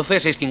Moza R12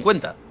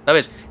 650,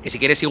 ¿sabes? Que si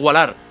quieres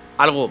igualar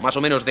algo más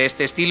o menos de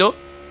este estilo,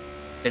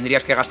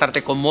 tendrías que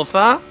gastarte con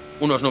Moza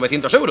unos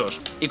 900 euros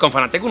y con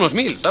Fanatec unos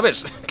 1000,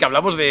 ¿sabes? Que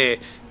hablamos de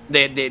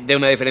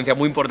una diferencia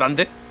muy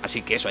importante.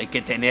 Así que eso, hay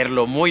que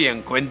tenerlo muy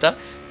en cuenta,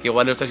 que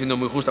igual no estoy siendo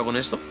muy justo con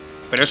esto.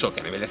 Pero eso, que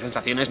a nivel de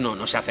sensaciones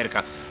no se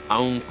acerca a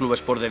un Club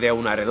Sport DD a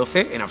una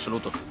R12 en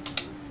absoluto.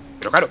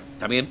 Pero claro,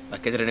 también hay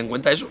que tener en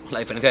cuenta eso, la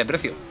diferencia de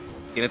precio.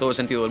 Tiene todo el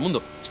sentido del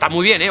mundo. Está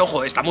muy bien,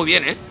 ojo, está muy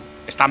bien,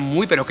 Está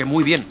muy, pero que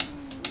muy bien.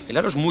 El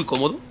aro es muy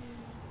cómodo.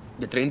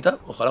 De 30,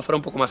 ojalá fuera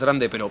un poco más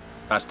grande, pero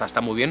está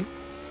muy bien.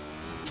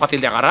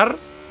 Fácil de agarrar.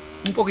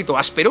 Un poquito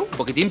áspero, un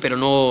poquitín, pero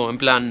no en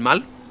plan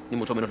mal, ni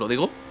mucho menos lo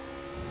digo.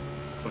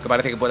 Porque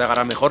parece que puede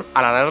agarrar mejor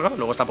a la larga.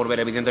 Luego está por ver,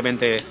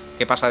 evidentemente,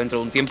 qué pasa dentro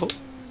de un tiempo.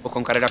 O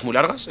con carreras muy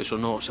largas, eso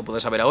no se puede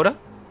saber ahora.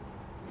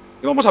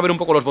 Y vamos a ver un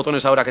poco los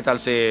botones ahora, qué tal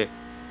se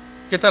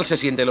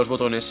sienten los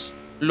botones.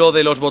 Lo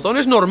de los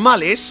botones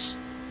normales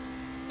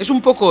es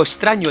un poco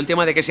extraño, el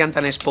tema de que sean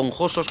tan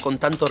esponjosos con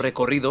tanto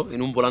recorrido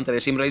en un volante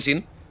de Sim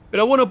Racing.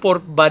 Pero bueno,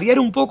 por variar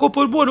un poco,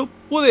 pues bueno,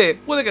 puede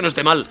que no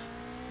esté mal.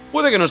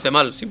 Puede que no esté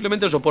mal,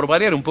 simplemente eso, por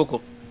variar un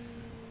poco.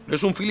 Pero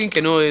es un feeling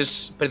que no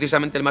es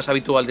precisamente el más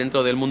habitual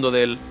dentro del mundo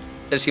del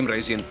Sim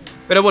Racing.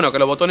 Pero bueno, que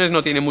los botones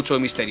no tienen mucho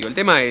misterio. El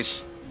tema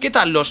es, ¿qué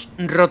tal los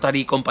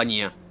Rotary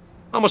compañía?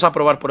 Vamos a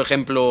probar, por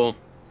ejemplo,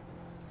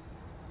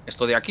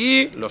 esto de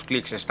aquí. Los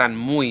clics están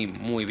muy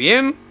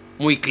bien,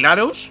 muy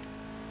claros,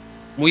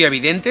 muy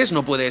evidentes.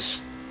 No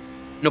puedes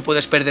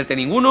perderte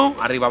ninguno.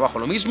 Arriba, abajo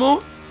lo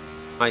mismo.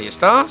 Ahí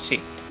está, sí.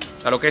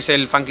 O sea, lo que es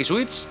el Funky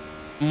Switch,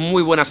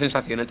 muy buena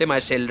sensación. El tema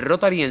es el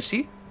Rotary en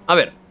sí. A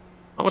ver,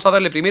 vamos a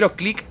darle primero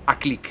clic a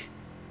clic.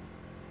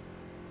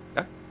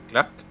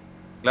 clac,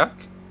 clac,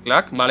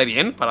 clac. Vale,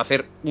 bien, para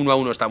hacer 1 a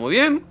 1 está muy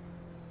bien.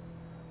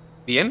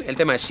 Bien, el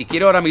tema es, si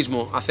quiero ahora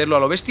mismo hacerlo a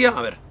lo bestia,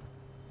 a ver.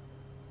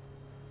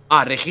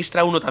 Ah,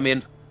 registra 1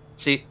 también.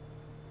 Sí,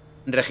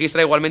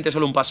 registra igualmente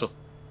solo un paso.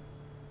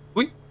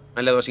 Uy,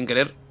 me he dado sin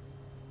querer.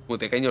 Muy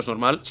pequeño, es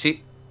normal,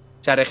 sí.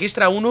 O sea,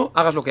 registra 1,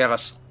 hagas lo que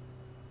hagas.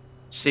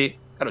 Sí,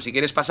 claro, si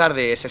quieres pasar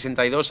de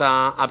 62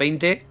 a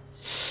 20...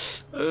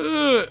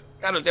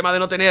 claro, el tema de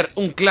no tener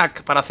un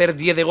clac para hacer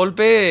 10 de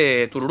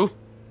golpe, tururú.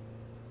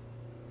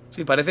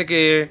 Sí, parece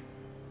que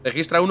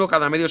registra 1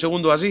 cada medio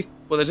segundo así,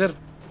 puede ser.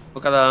 O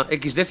cada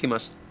X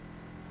décimas.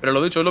 Pero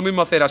lo dicho, es lo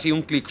mismo hacer así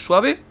un clic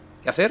suave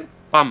que hacer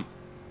 ¡pam!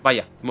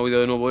 Vaya, he movido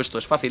de nuevo esto,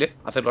 es fácil,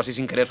 hacerlo así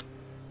sin querer.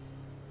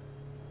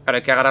 Claro,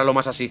 hay que agarrarlo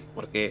más así,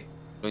 porque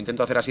lo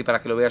intento hacer así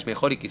para que lo veas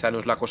mejor y quizá no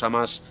es la cosa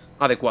más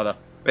adecuada.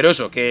 Pero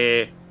eso,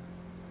 que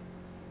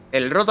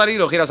el rotary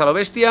lo giras a lo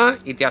bestia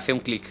y te hace un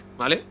clic,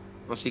 ¿vale?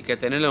 Así que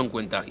tenedlo en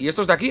cuenta. Y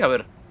estos de aquí, a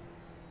ver.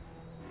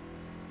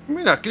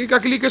 Mira, clic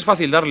a clic es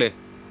fácil darle.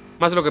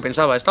 Más de lo que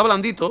pensaba. Está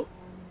blandito.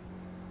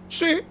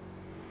 Sí.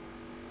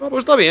 Ah, pues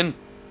está bien.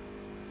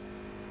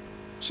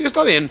 Sí,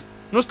 está bien.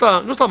 No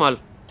está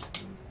mal.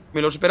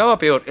 Me lo esperaba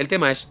peor. El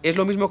tema es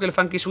lo mismo que el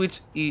Funky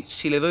Switch y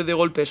si le doy de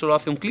golpe solo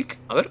hace un clic.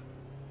 A ver.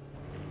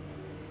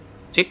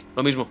 Sí,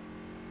 lo mismo.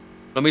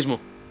 Lo mismo.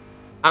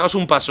 Hagas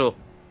un paso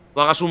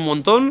o hagas un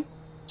montón,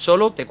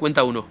 solo te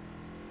cuenta 1.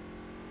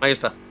 Ahí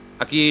está.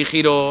 Aquí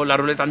giro la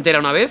ruleta entera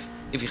una vez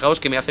y fijaos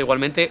que me hace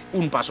igualmente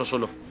un paso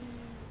solo.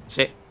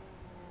 Sí.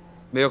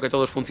 Veo que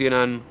todos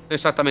funcionan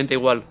exactamente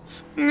igual.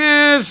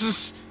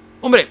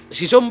 Hombre,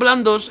 si son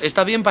blandos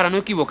está bien para no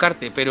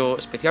equivocarte, pero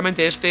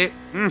especialmente este...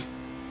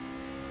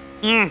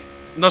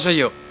 no sé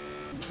yo.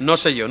 No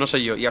sé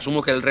yo. Y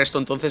asumo que el resto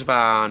entonces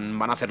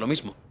van a hacer lo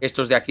mismo.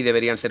 Estos de aquí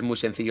deberían ser muy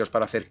sencillos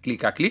para hacer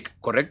clic a clic.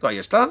 Correcto, ahí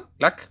está.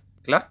 Clac,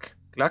 clac,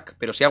 clac.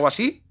 Pero si hago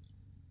así...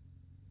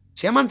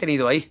 Se ha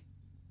mantenido ahí.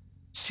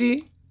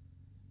 Sí.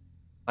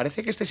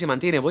 Parece que este se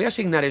mantiene. Voy a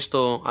asignar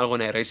esto a algo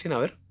en iRacing, a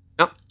ver.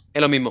 No,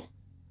 es lo mismo.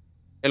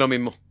 Es lo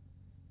mismo.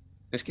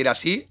 Tienes que ir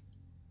así.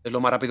 Es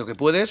lo más rápido que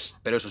puedes.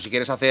 Pero eso, si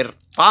quieres hacer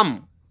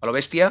 ¡pam! A lo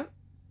bestia,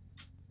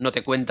 no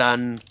te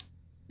cuentan...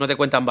 No te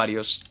cuentan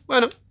varios.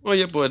 Bueno,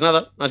 oye, pues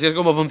nada. Así es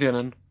como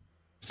funcionan.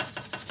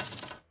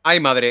 ¡Ay,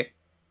 madre!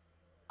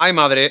 ¡Ay,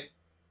 madre!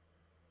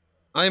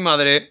 ¡Ay,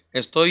 madre!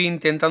 Estoy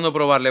intentando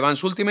probarle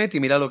Vans Ultimate y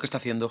mira lo que está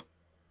haciendo.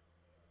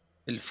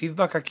 El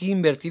feedback aquí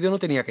invertido no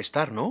tenía que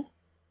estar, ¿no?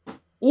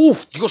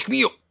 ¡Uf! ¡Dios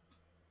mío!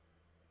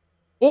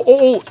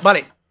 ¡Oh!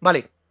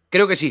 Vale.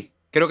 Creo que sí.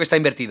 Creo que está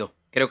invertido.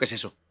 Creo que es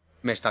eso.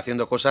 Me está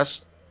haciendo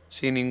cosas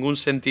sin ningún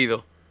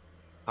sentido.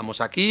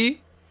 Vamos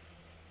aquí.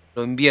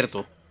 Lo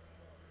invierto.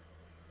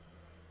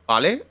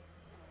 ¿Vale?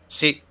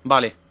 Sí,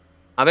 vale.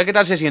 A ver qué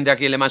tal se siente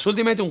aquí en Le Mans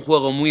Ultimate. Un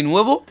juego muy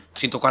nuevo,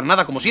 sin tocar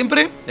nada como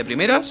siempre, de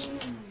primeras.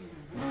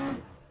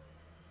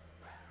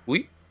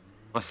 Uy,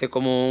 hace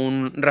como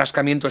un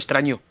rascamiento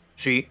extraño.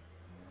 Sí.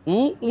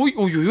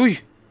 Uy.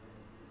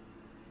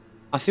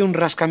 Hace un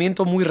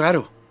rascamiento muy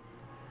raro.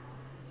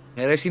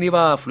 El iRacing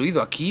iba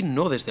fluido, aquí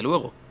no, desde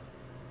luego.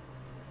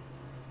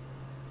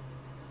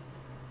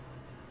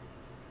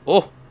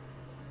 Oh,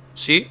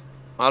 sí,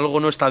 algo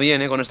no está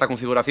bien, con esta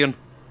configuración.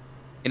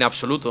 En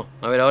absoluto.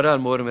 A ver ahora, al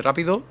moverme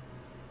rápido.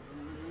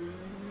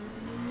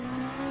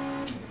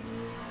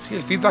 Sí,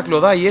 el feedback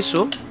lo da y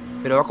eso,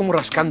 pero va como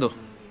rascando.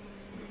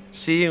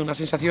 Sí, una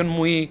sensación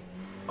muy...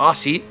 Ah,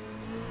 sí.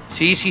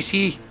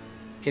 Sí.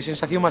 Qué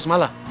sensación más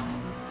mala.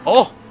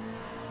 ¡Oh!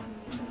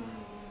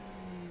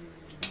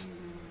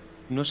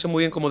 No sé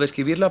muy bien cómo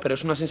describirla, pero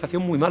es una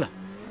sensación muy mala.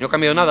 No he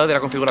cambiado nada de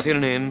la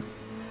configuración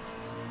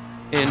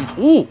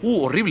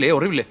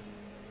horrible.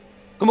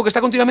 Como que está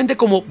continuamente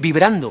como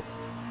vibrando.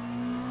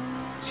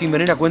 Sin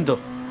venir a cuento.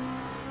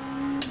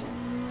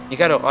 Y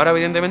claro, ahora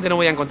evidentemente no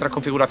voy a encontrar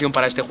configuración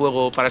para este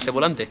juego, para este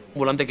volante. Un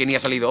volante que ni ha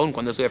salido aún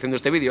cuando estoy haciendo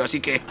este vídeo, así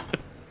que...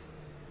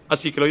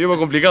 Así que lo llevo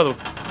complicado.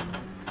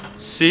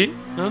 Sí,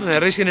 ¿no? En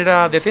el Racing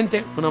era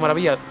decente, una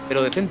maravilla,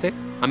 pero decente.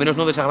 A menos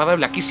no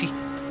desagradable, aquí sí.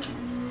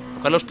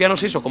 Tocar los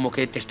pianos, eso, como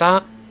que te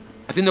está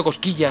haciendo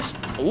cosquillas.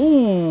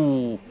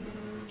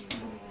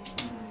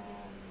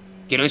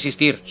 Quiero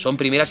insistir, son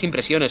primeras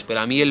impresiones,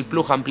 pero a mí el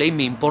plug and play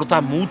me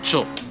importa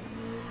mucho.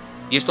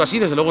 Y esto así,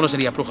 desde luego, no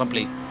sería plug and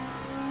play.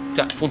 O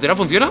sea,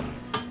 funciona.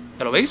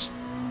 ¿Ya lo veis?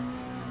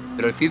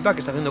 Pero el feedback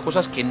está haciendo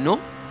cosas que no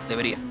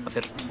debería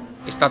hacer.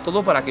 Está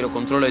todo para que lo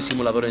controle el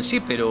simulador en sí,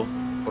 pero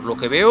por lo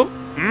que veo...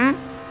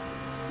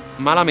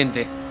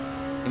 malamente.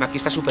 Y aquí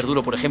está súper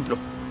duro, por ejemplo.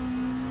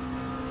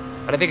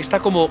 Parece que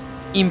está como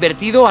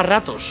invertido a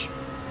ratos.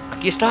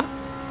 Aquí está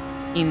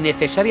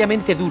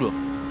innecesariamente duro.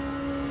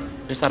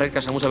 Esta recta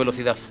es a mucha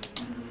velocidad.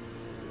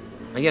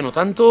 Ahí ya no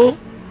tanto.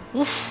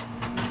 Uf.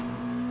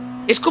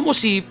 Es como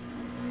si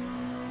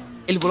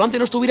el volante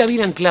no estuviera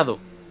bien anclado.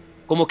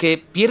 Como que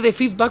pierde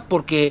feedback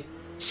porque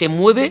se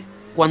mueve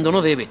cuando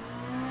no debe.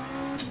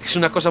 Es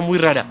una cosa muy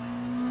rara.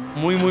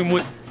 Muy...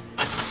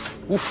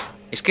 Uf,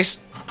 es que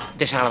es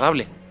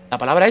desagradable. La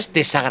palabra es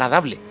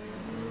desagradable.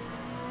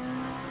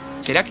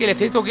 ¿Será que el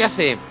efecto que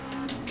hace,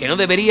 que no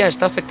debería,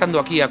 está afectando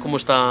aquí a cómo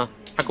está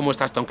a cómo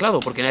está esto anclado,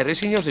 porque en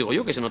iRacing ya os digo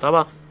yo que se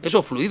notaba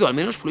eso fluido, al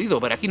menos fluido,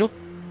 pero aquí no.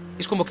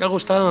 Es como que algo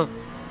está...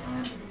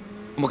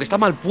 como que está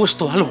mal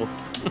puesto algo.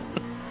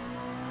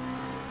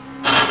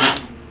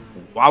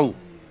 ¡Wow!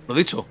 Lo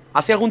dicho,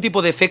 hace algún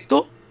tipo de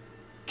efecto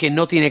que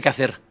no tiene que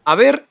hacer. A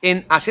ver,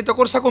 en Assetto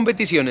Corsa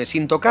Competiciones,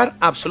 sin tocar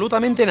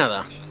absolutamente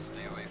nada.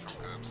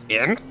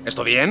 Bien,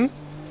 esto bien.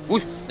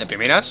 Uy, de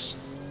primeras.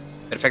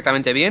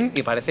 Perfectamente bien,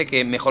 y parece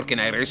que mejor que en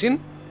iRacing,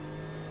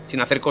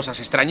 sin hacer cosas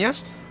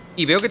extrañas.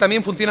 Y veo que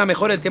también funciona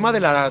mejor el tema de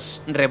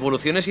las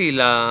revoluciones y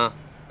la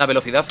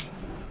velocidad.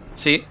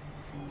 Sí.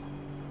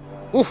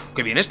 Uf,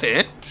 qué bien este,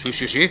 ¿eh? Sí,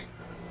 sí, sí.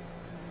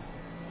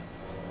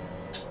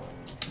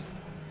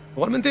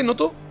 Igualmente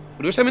noto,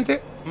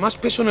 curiosamente, más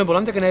peso en el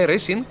volante que en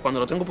iRacing, cuando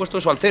lo tengo puesto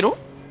eso al 0.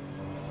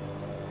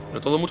 Pero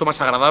todo mucho más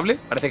agradable,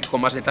 parece que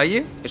con más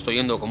detalle. Estoy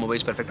yendo, como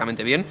veis,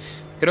 perfectamente bien.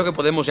 Creo que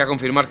podemos ya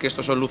confirmar que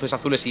estos son luces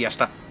azules y ya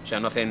está. O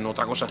sea, no hacen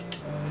otra cosa.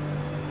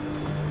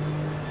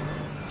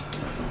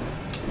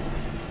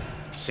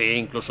 Sí,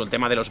 incluso el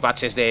tema de los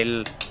baches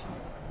del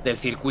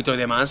circuito y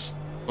demás,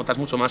 notas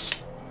mucho más.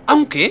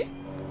 Aunque,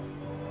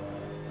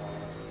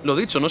 lo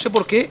dicho, no sé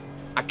por qué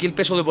aquí el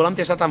peso del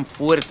volante está tan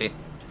fuerte.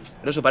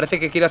 Pero eso, parece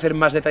que quiere hacer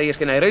más detalles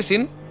que en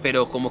iRacing,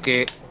 pero como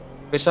que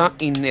pesa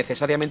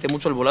innecesariamente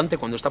mucho el volante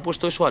cuando está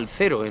puesto eso al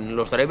 0 en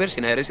los drivers, y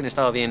en iRacing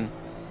estaba bien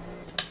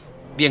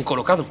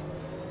colocado.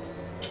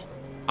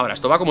 Ahora,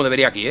 esto va como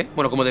debería aquí, ¿eh?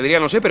 Bueno, como debería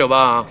no sé, pero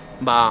va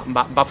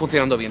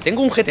funcionando bien.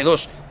 Tengo un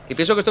GT2, y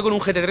pienso que estoy con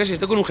un GT3 y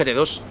estoy con un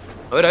GT2.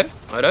 A ver,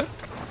 a ver.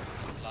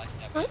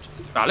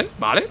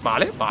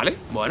 Vale.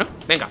 Bueno,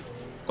 venga.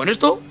 Con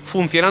esto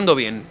funcionando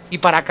bien. Y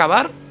para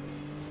acabar,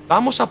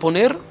 vamos a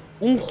poner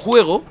un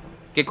juego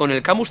que con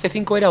el Cammus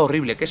C5 era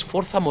horrible, que es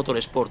Forza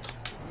Motorsport.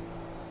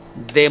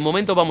 De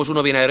momento vamos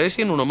uno bien a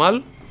iRacing, uno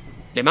mal.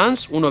 Le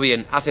Mans, uno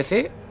bien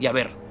ACC. Y a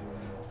ver,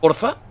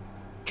 Forza,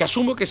 que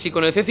asumo que si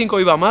con el C5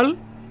 iba mal...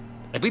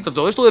 Repito,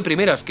 todo esto de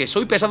primeras, que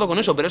soy pesado con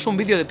eso, pero es un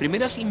vídeo de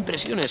primeras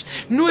impresiones.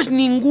 No es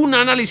ningún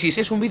análisis,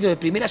 es un vídeo de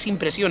primeras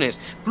impresiones.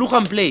 Plug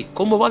and play,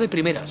 ¿cómo va de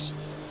primeras?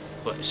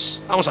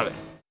 Pues, vamos a ver.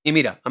 Y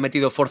mira, ha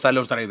metido Forza en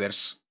los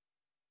drivers.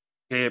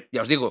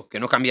 Ya os digo, que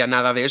no cambia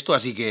nada de esto,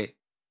 así que...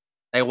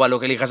 Da igual lo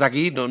que elijas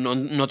aquí,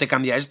 no te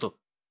cambia esto.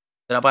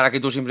 Será para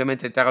que tú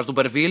simplemente te hagas tu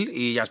perfil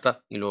y ya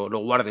está. Y lo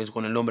guardes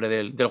con el nombre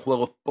del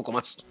juego, poco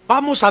más.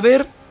 Vamos a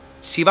ver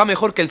si va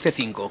mejor que el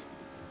C5.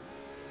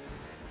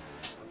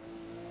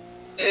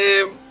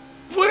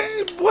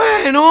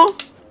 Bueno.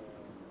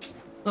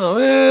 A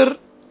ver.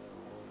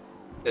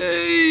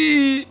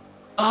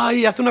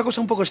 Ay, hace una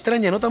cosa un poco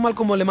extraña, no tan mal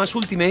como el Le Mans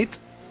Ultimate.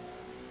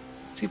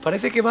 Sí,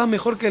 parece que va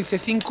mejor que el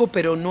C5,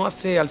 pero no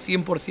hace al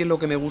 100% lo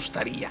que me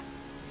gustaría.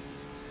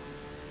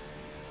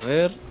 A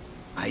ver...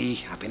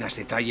 Ahí, apenas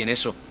detalle en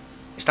eso.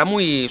 Está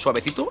muy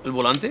suavecito el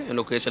volante en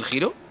lo que es el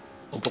giro.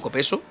 Un poco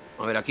peso.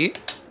 A ver aquí.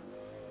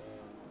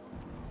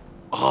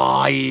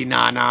 ¡Ay,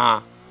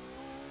 nana!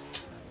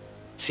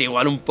 Sí,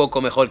 igual un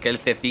poco mejor que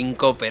el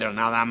C5, pero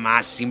nada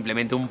más,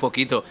 simplemente un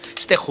poquito.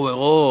 Este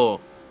juego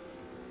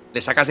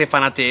le sacas de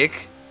Fanatec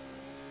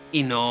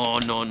y no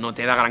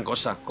te da gran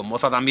cosa. Con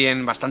Moza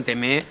también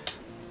bastante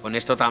con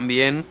esto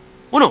también.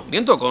 Bueno,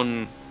 miento,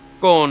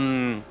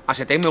 con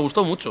Asetec me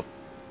gustó mucho.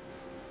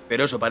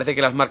 Pero eso, parece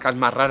que las marcas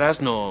más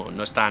raras no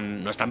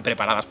están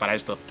preparadas para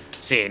esto.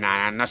 Sí,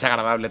 nada, no es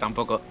agradable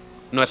tampoco.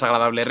 No es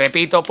agradable.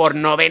 Repito, por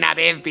 9ª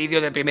vez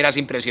vídeo de primeras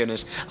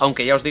impresiones.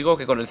 Aunque ya os digo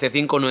que con el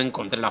C5 no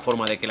encontré la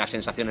forma de que las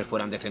sensaciones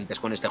fueran decentes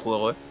con este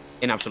juego, ¿eh?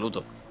 En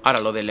absoluto.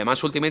 Ahora, lo del Le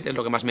Mans Ultimate es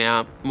lo que más me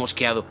ha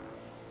mosqueado.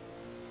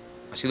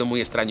 Ha sido muy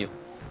extraño.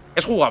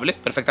 Es jugable,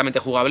 perfectamente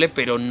jugable,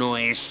 pero no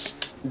es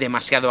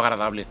demasiado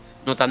agradable.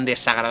 No tan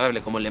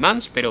desagradable como el Le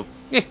Mans, pero...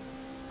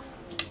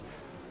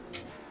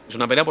 Es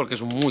una pena porque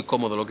es muy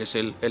cómodo lo que es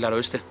el aro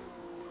este.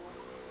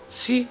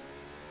 Sí,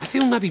 hace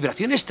una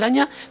vibración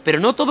extraña, pero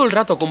no todo el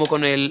rato como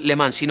con el Le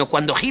Mans, sino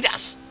cuando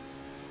giras.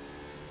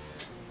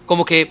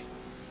 Como que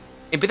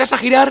empiezas a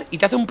girar y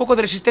te hace un poco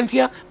de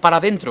resistencia para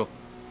adentro.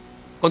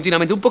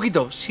 Continuamente, un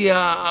poquito, sí,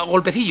 a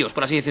golpecillos,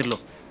 por así decirlo.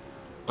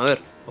 A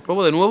ver, lo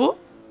pruebo de nuevo.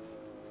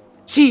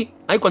 Sí,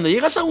 ahí cuando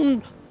llegas a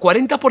un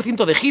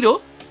 40% de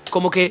giro,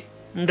 como que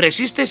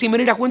resistes sin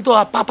venir a cuento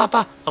a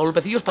a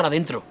golpecillos para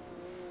adentro.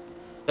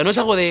 Pero no es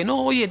algo de,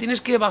 no, oye, tienes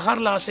que bajar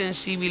la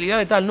sensibilidad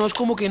de tal. No, es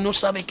como que no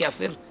sabe qué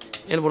hacer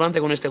el volante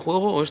con este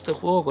juego o este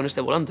juego con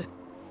este volante.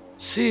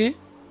 Sí.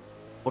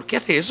 ¿Por qué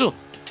hace eso?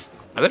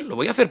 A ver, ¿lo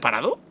voy a hacer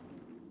parado?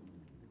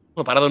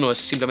 No, parado no, es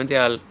simplemente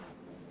al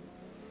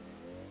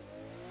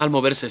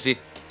moverse, sí.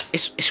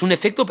 Es un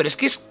efecto, pero es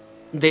que es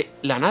de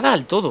la nada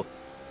al todo.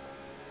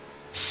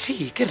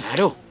 Sí, qué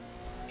raro.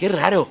 Qué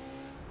raro.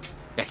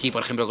 De aquí,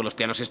 por ejemplo, con los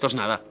pianos estos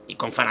nada. Y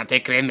con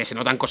Fanatec, créanme, se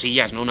notan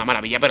cosillas, no una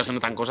maravilla, pero se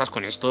notan cosas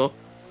con esto.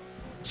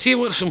 Sí,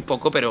 bueno, es un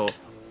poco, pero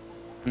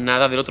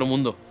nada del otro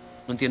mundo.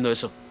 No entiendo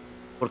eso.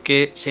 ¿Por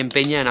qué se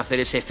empeña en hacer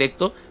ese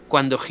efecto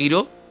cuando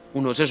giro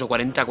unos,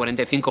 40,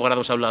 45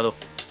 grados a un lado?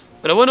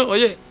 Pero bueno,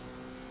 oye,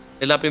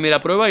 es la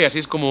primera prueba y así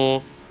es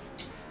como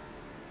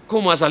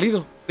ha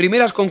salido.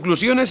 Primeras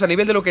conclusiones a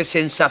nivel de lo que es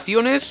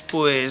sensaciones,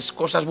 pues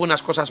cosas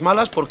buenas, cosas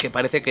malas, porque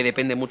parece que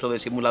depende mucho del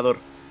simulador,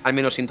 al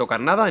menos sin tocar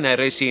nada. En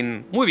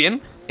iRacing, muy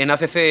bien. En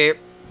ACC,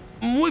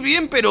 muy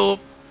bien, pero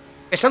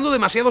pesando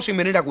demasiado sin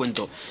venir a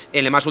cuento.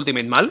 En Le Mans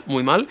Ultimate, mal,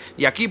 muy mal.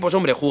 Y aquí, pues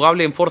hombre,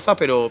 jugable en Forza,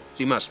 pero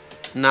sin más.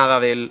 Nada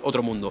del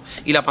otro mundo.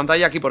 Y la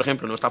pantalla aquí, por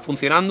ejemplo, no está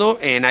funcionando.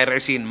 En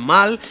iRacing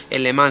mal.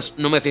 En Le Mans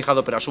no me he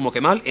fijado, pero asumo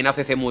que mal. En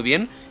ACC muy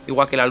bien,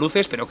 igual que las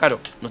luces. Pero claro,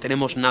 no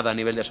tenemos nada a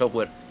nivel de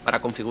software para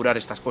configurar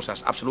estas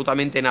cosas.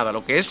 Absolutamente nada.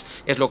 Lo que es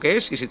lo que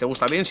es. Y si te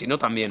gusta bien, si no,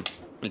 también.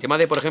 El tema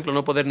de, por ejemplo,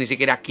 no poder ni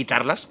siquiera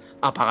quitarlas,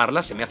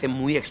 apagarlas, se me hace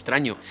muy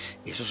extraño.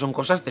 Y eso son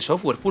cosas de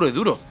software puro y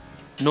duro.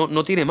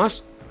 No tiene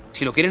más.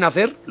 Si lo quieren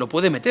hacer, lo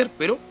puede meter,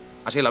 pero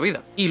así es la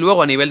vida. Y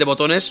luego a nivel de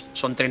botones,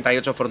 son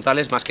 38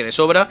 frontales, más que de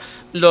sobra.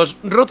 Los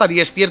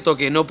rotary es cierto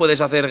que no puedes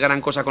hacer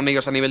gran cosa con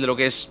ellos a nivel de lo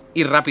que es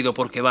ir rápido,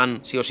 porque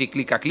van sí o sí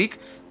clic a clic.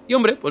 Y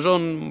hombre, pues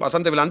son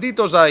bastante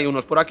blanditos, hay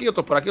unos por aquí,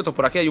 otros por aquí, otros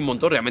por aquí, hay un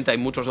montón, realmente hay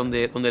muchos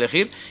donde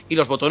elegir. Y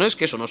los botones,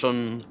 que eso no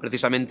son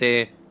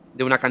precisamente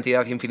de una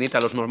cantidad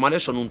infinita, los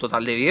normales son un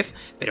total de 10,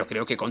 pero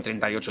creo que con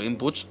 38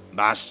 inputs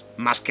vas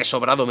más que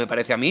sobrado, me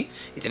parece a mí.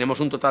 Y tenemos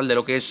un total de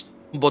lo que es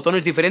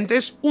botones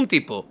diferentes, un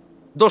tipo,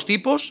 2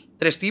 tipos,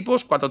 3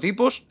 tipos, 4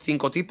 tipos,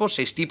 5 tipos,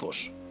 6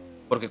 tipos.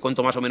 Porque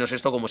cuento más o menos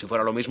esto como si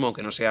fuera lo mismo,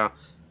 aunque no sea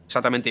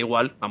exactamente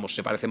igual. Vamos,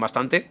 se parecen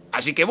bastante.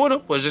 Así que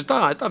bueno, pues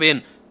está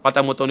bien. Falta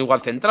un botón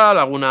igual central,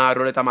 alguna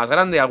roleta más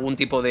grande, algún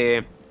tipo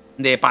de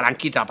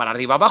palanquita para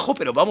arriba abajo,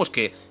 pero vamos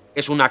que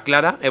es una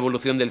clara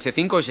evolución del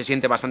C5 y se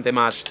siente bastante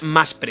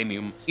más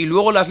premium. Y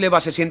luego las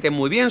levas se sienten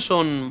muy bien,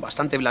 son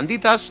bastante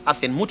blanditas,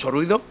 hacen mucho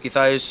ruido,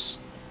 quizá es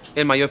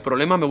el mayor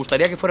problema. Me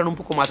gustaría que fueran un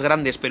poco más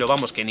grandes, pero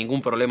vamos, que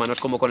ningún problema. No es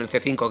como con el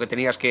C5, que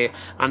tenías que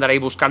andar ahí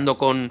buscando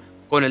con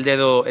el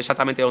dedo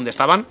exactamente donde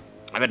estaban.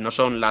 A ver, no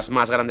son las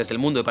más grandes del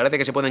mundo y parece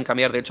que se pueden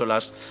cambiar, de hecho,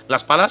 las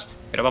palas,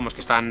 pero vamos,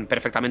 que están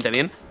perfectamente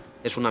bien.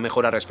 Es una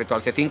mejora respecto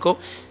al C5.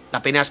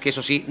 La pena es que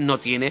eso sí, no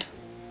tiene,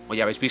 como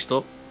ya habéis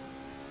visto,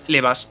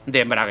 levas de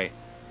embrague.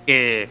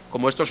 Que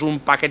como esto es un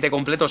paquete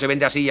completo, se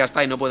vende así y ya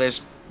está, y no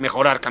puedes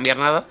mejorar, cambiar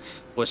nada,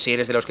 pues si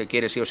eres de los que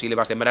quieres sí o sí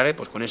levas de embrague,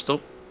 pues con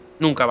esto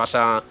nunca vas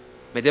a...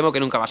 me temo que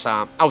nunca vas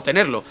a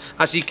obtenerlo.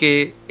 Así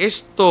que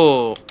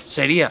esto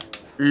sería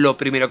lo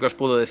primero que os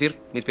puedo decir.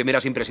 Mis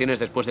primeras impresiones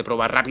después de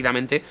probar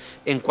rápidamente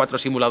en 4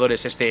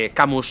 simuladores este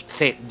Cammus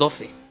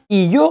C12.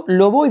 Y yo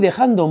lo voy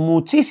dejando.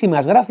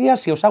 Muchísimas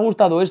gracias. Si os ha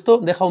gustado esto,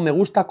 deja un me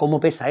gusta. ¿Cómo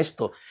pesa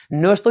esto?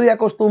 No estoy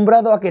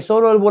acostumbrado a que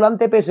solo el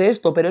volante pese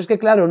esto, pero es que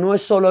claro, no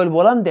es solo el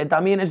volante,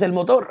 también es el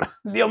motor.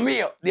 Dios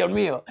mío, Dios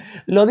mío.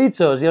 Lo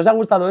dicho, si os ha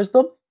gustado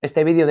esto,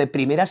 este vídeo de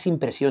primeras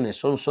impresiones,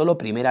 son solo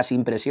primeras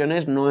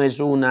impresiones, no es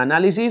un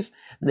análisis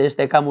de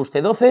este Cammus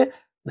C12.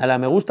 Dale a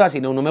me gusta,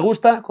 si no me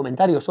gusta,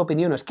 comentarios,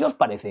 opiniones, ¿qué os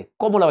parece?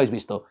 ¿Cómo lo habéis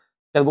visto?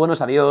 Sed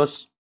buenos,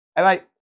 adiós. Bye bye.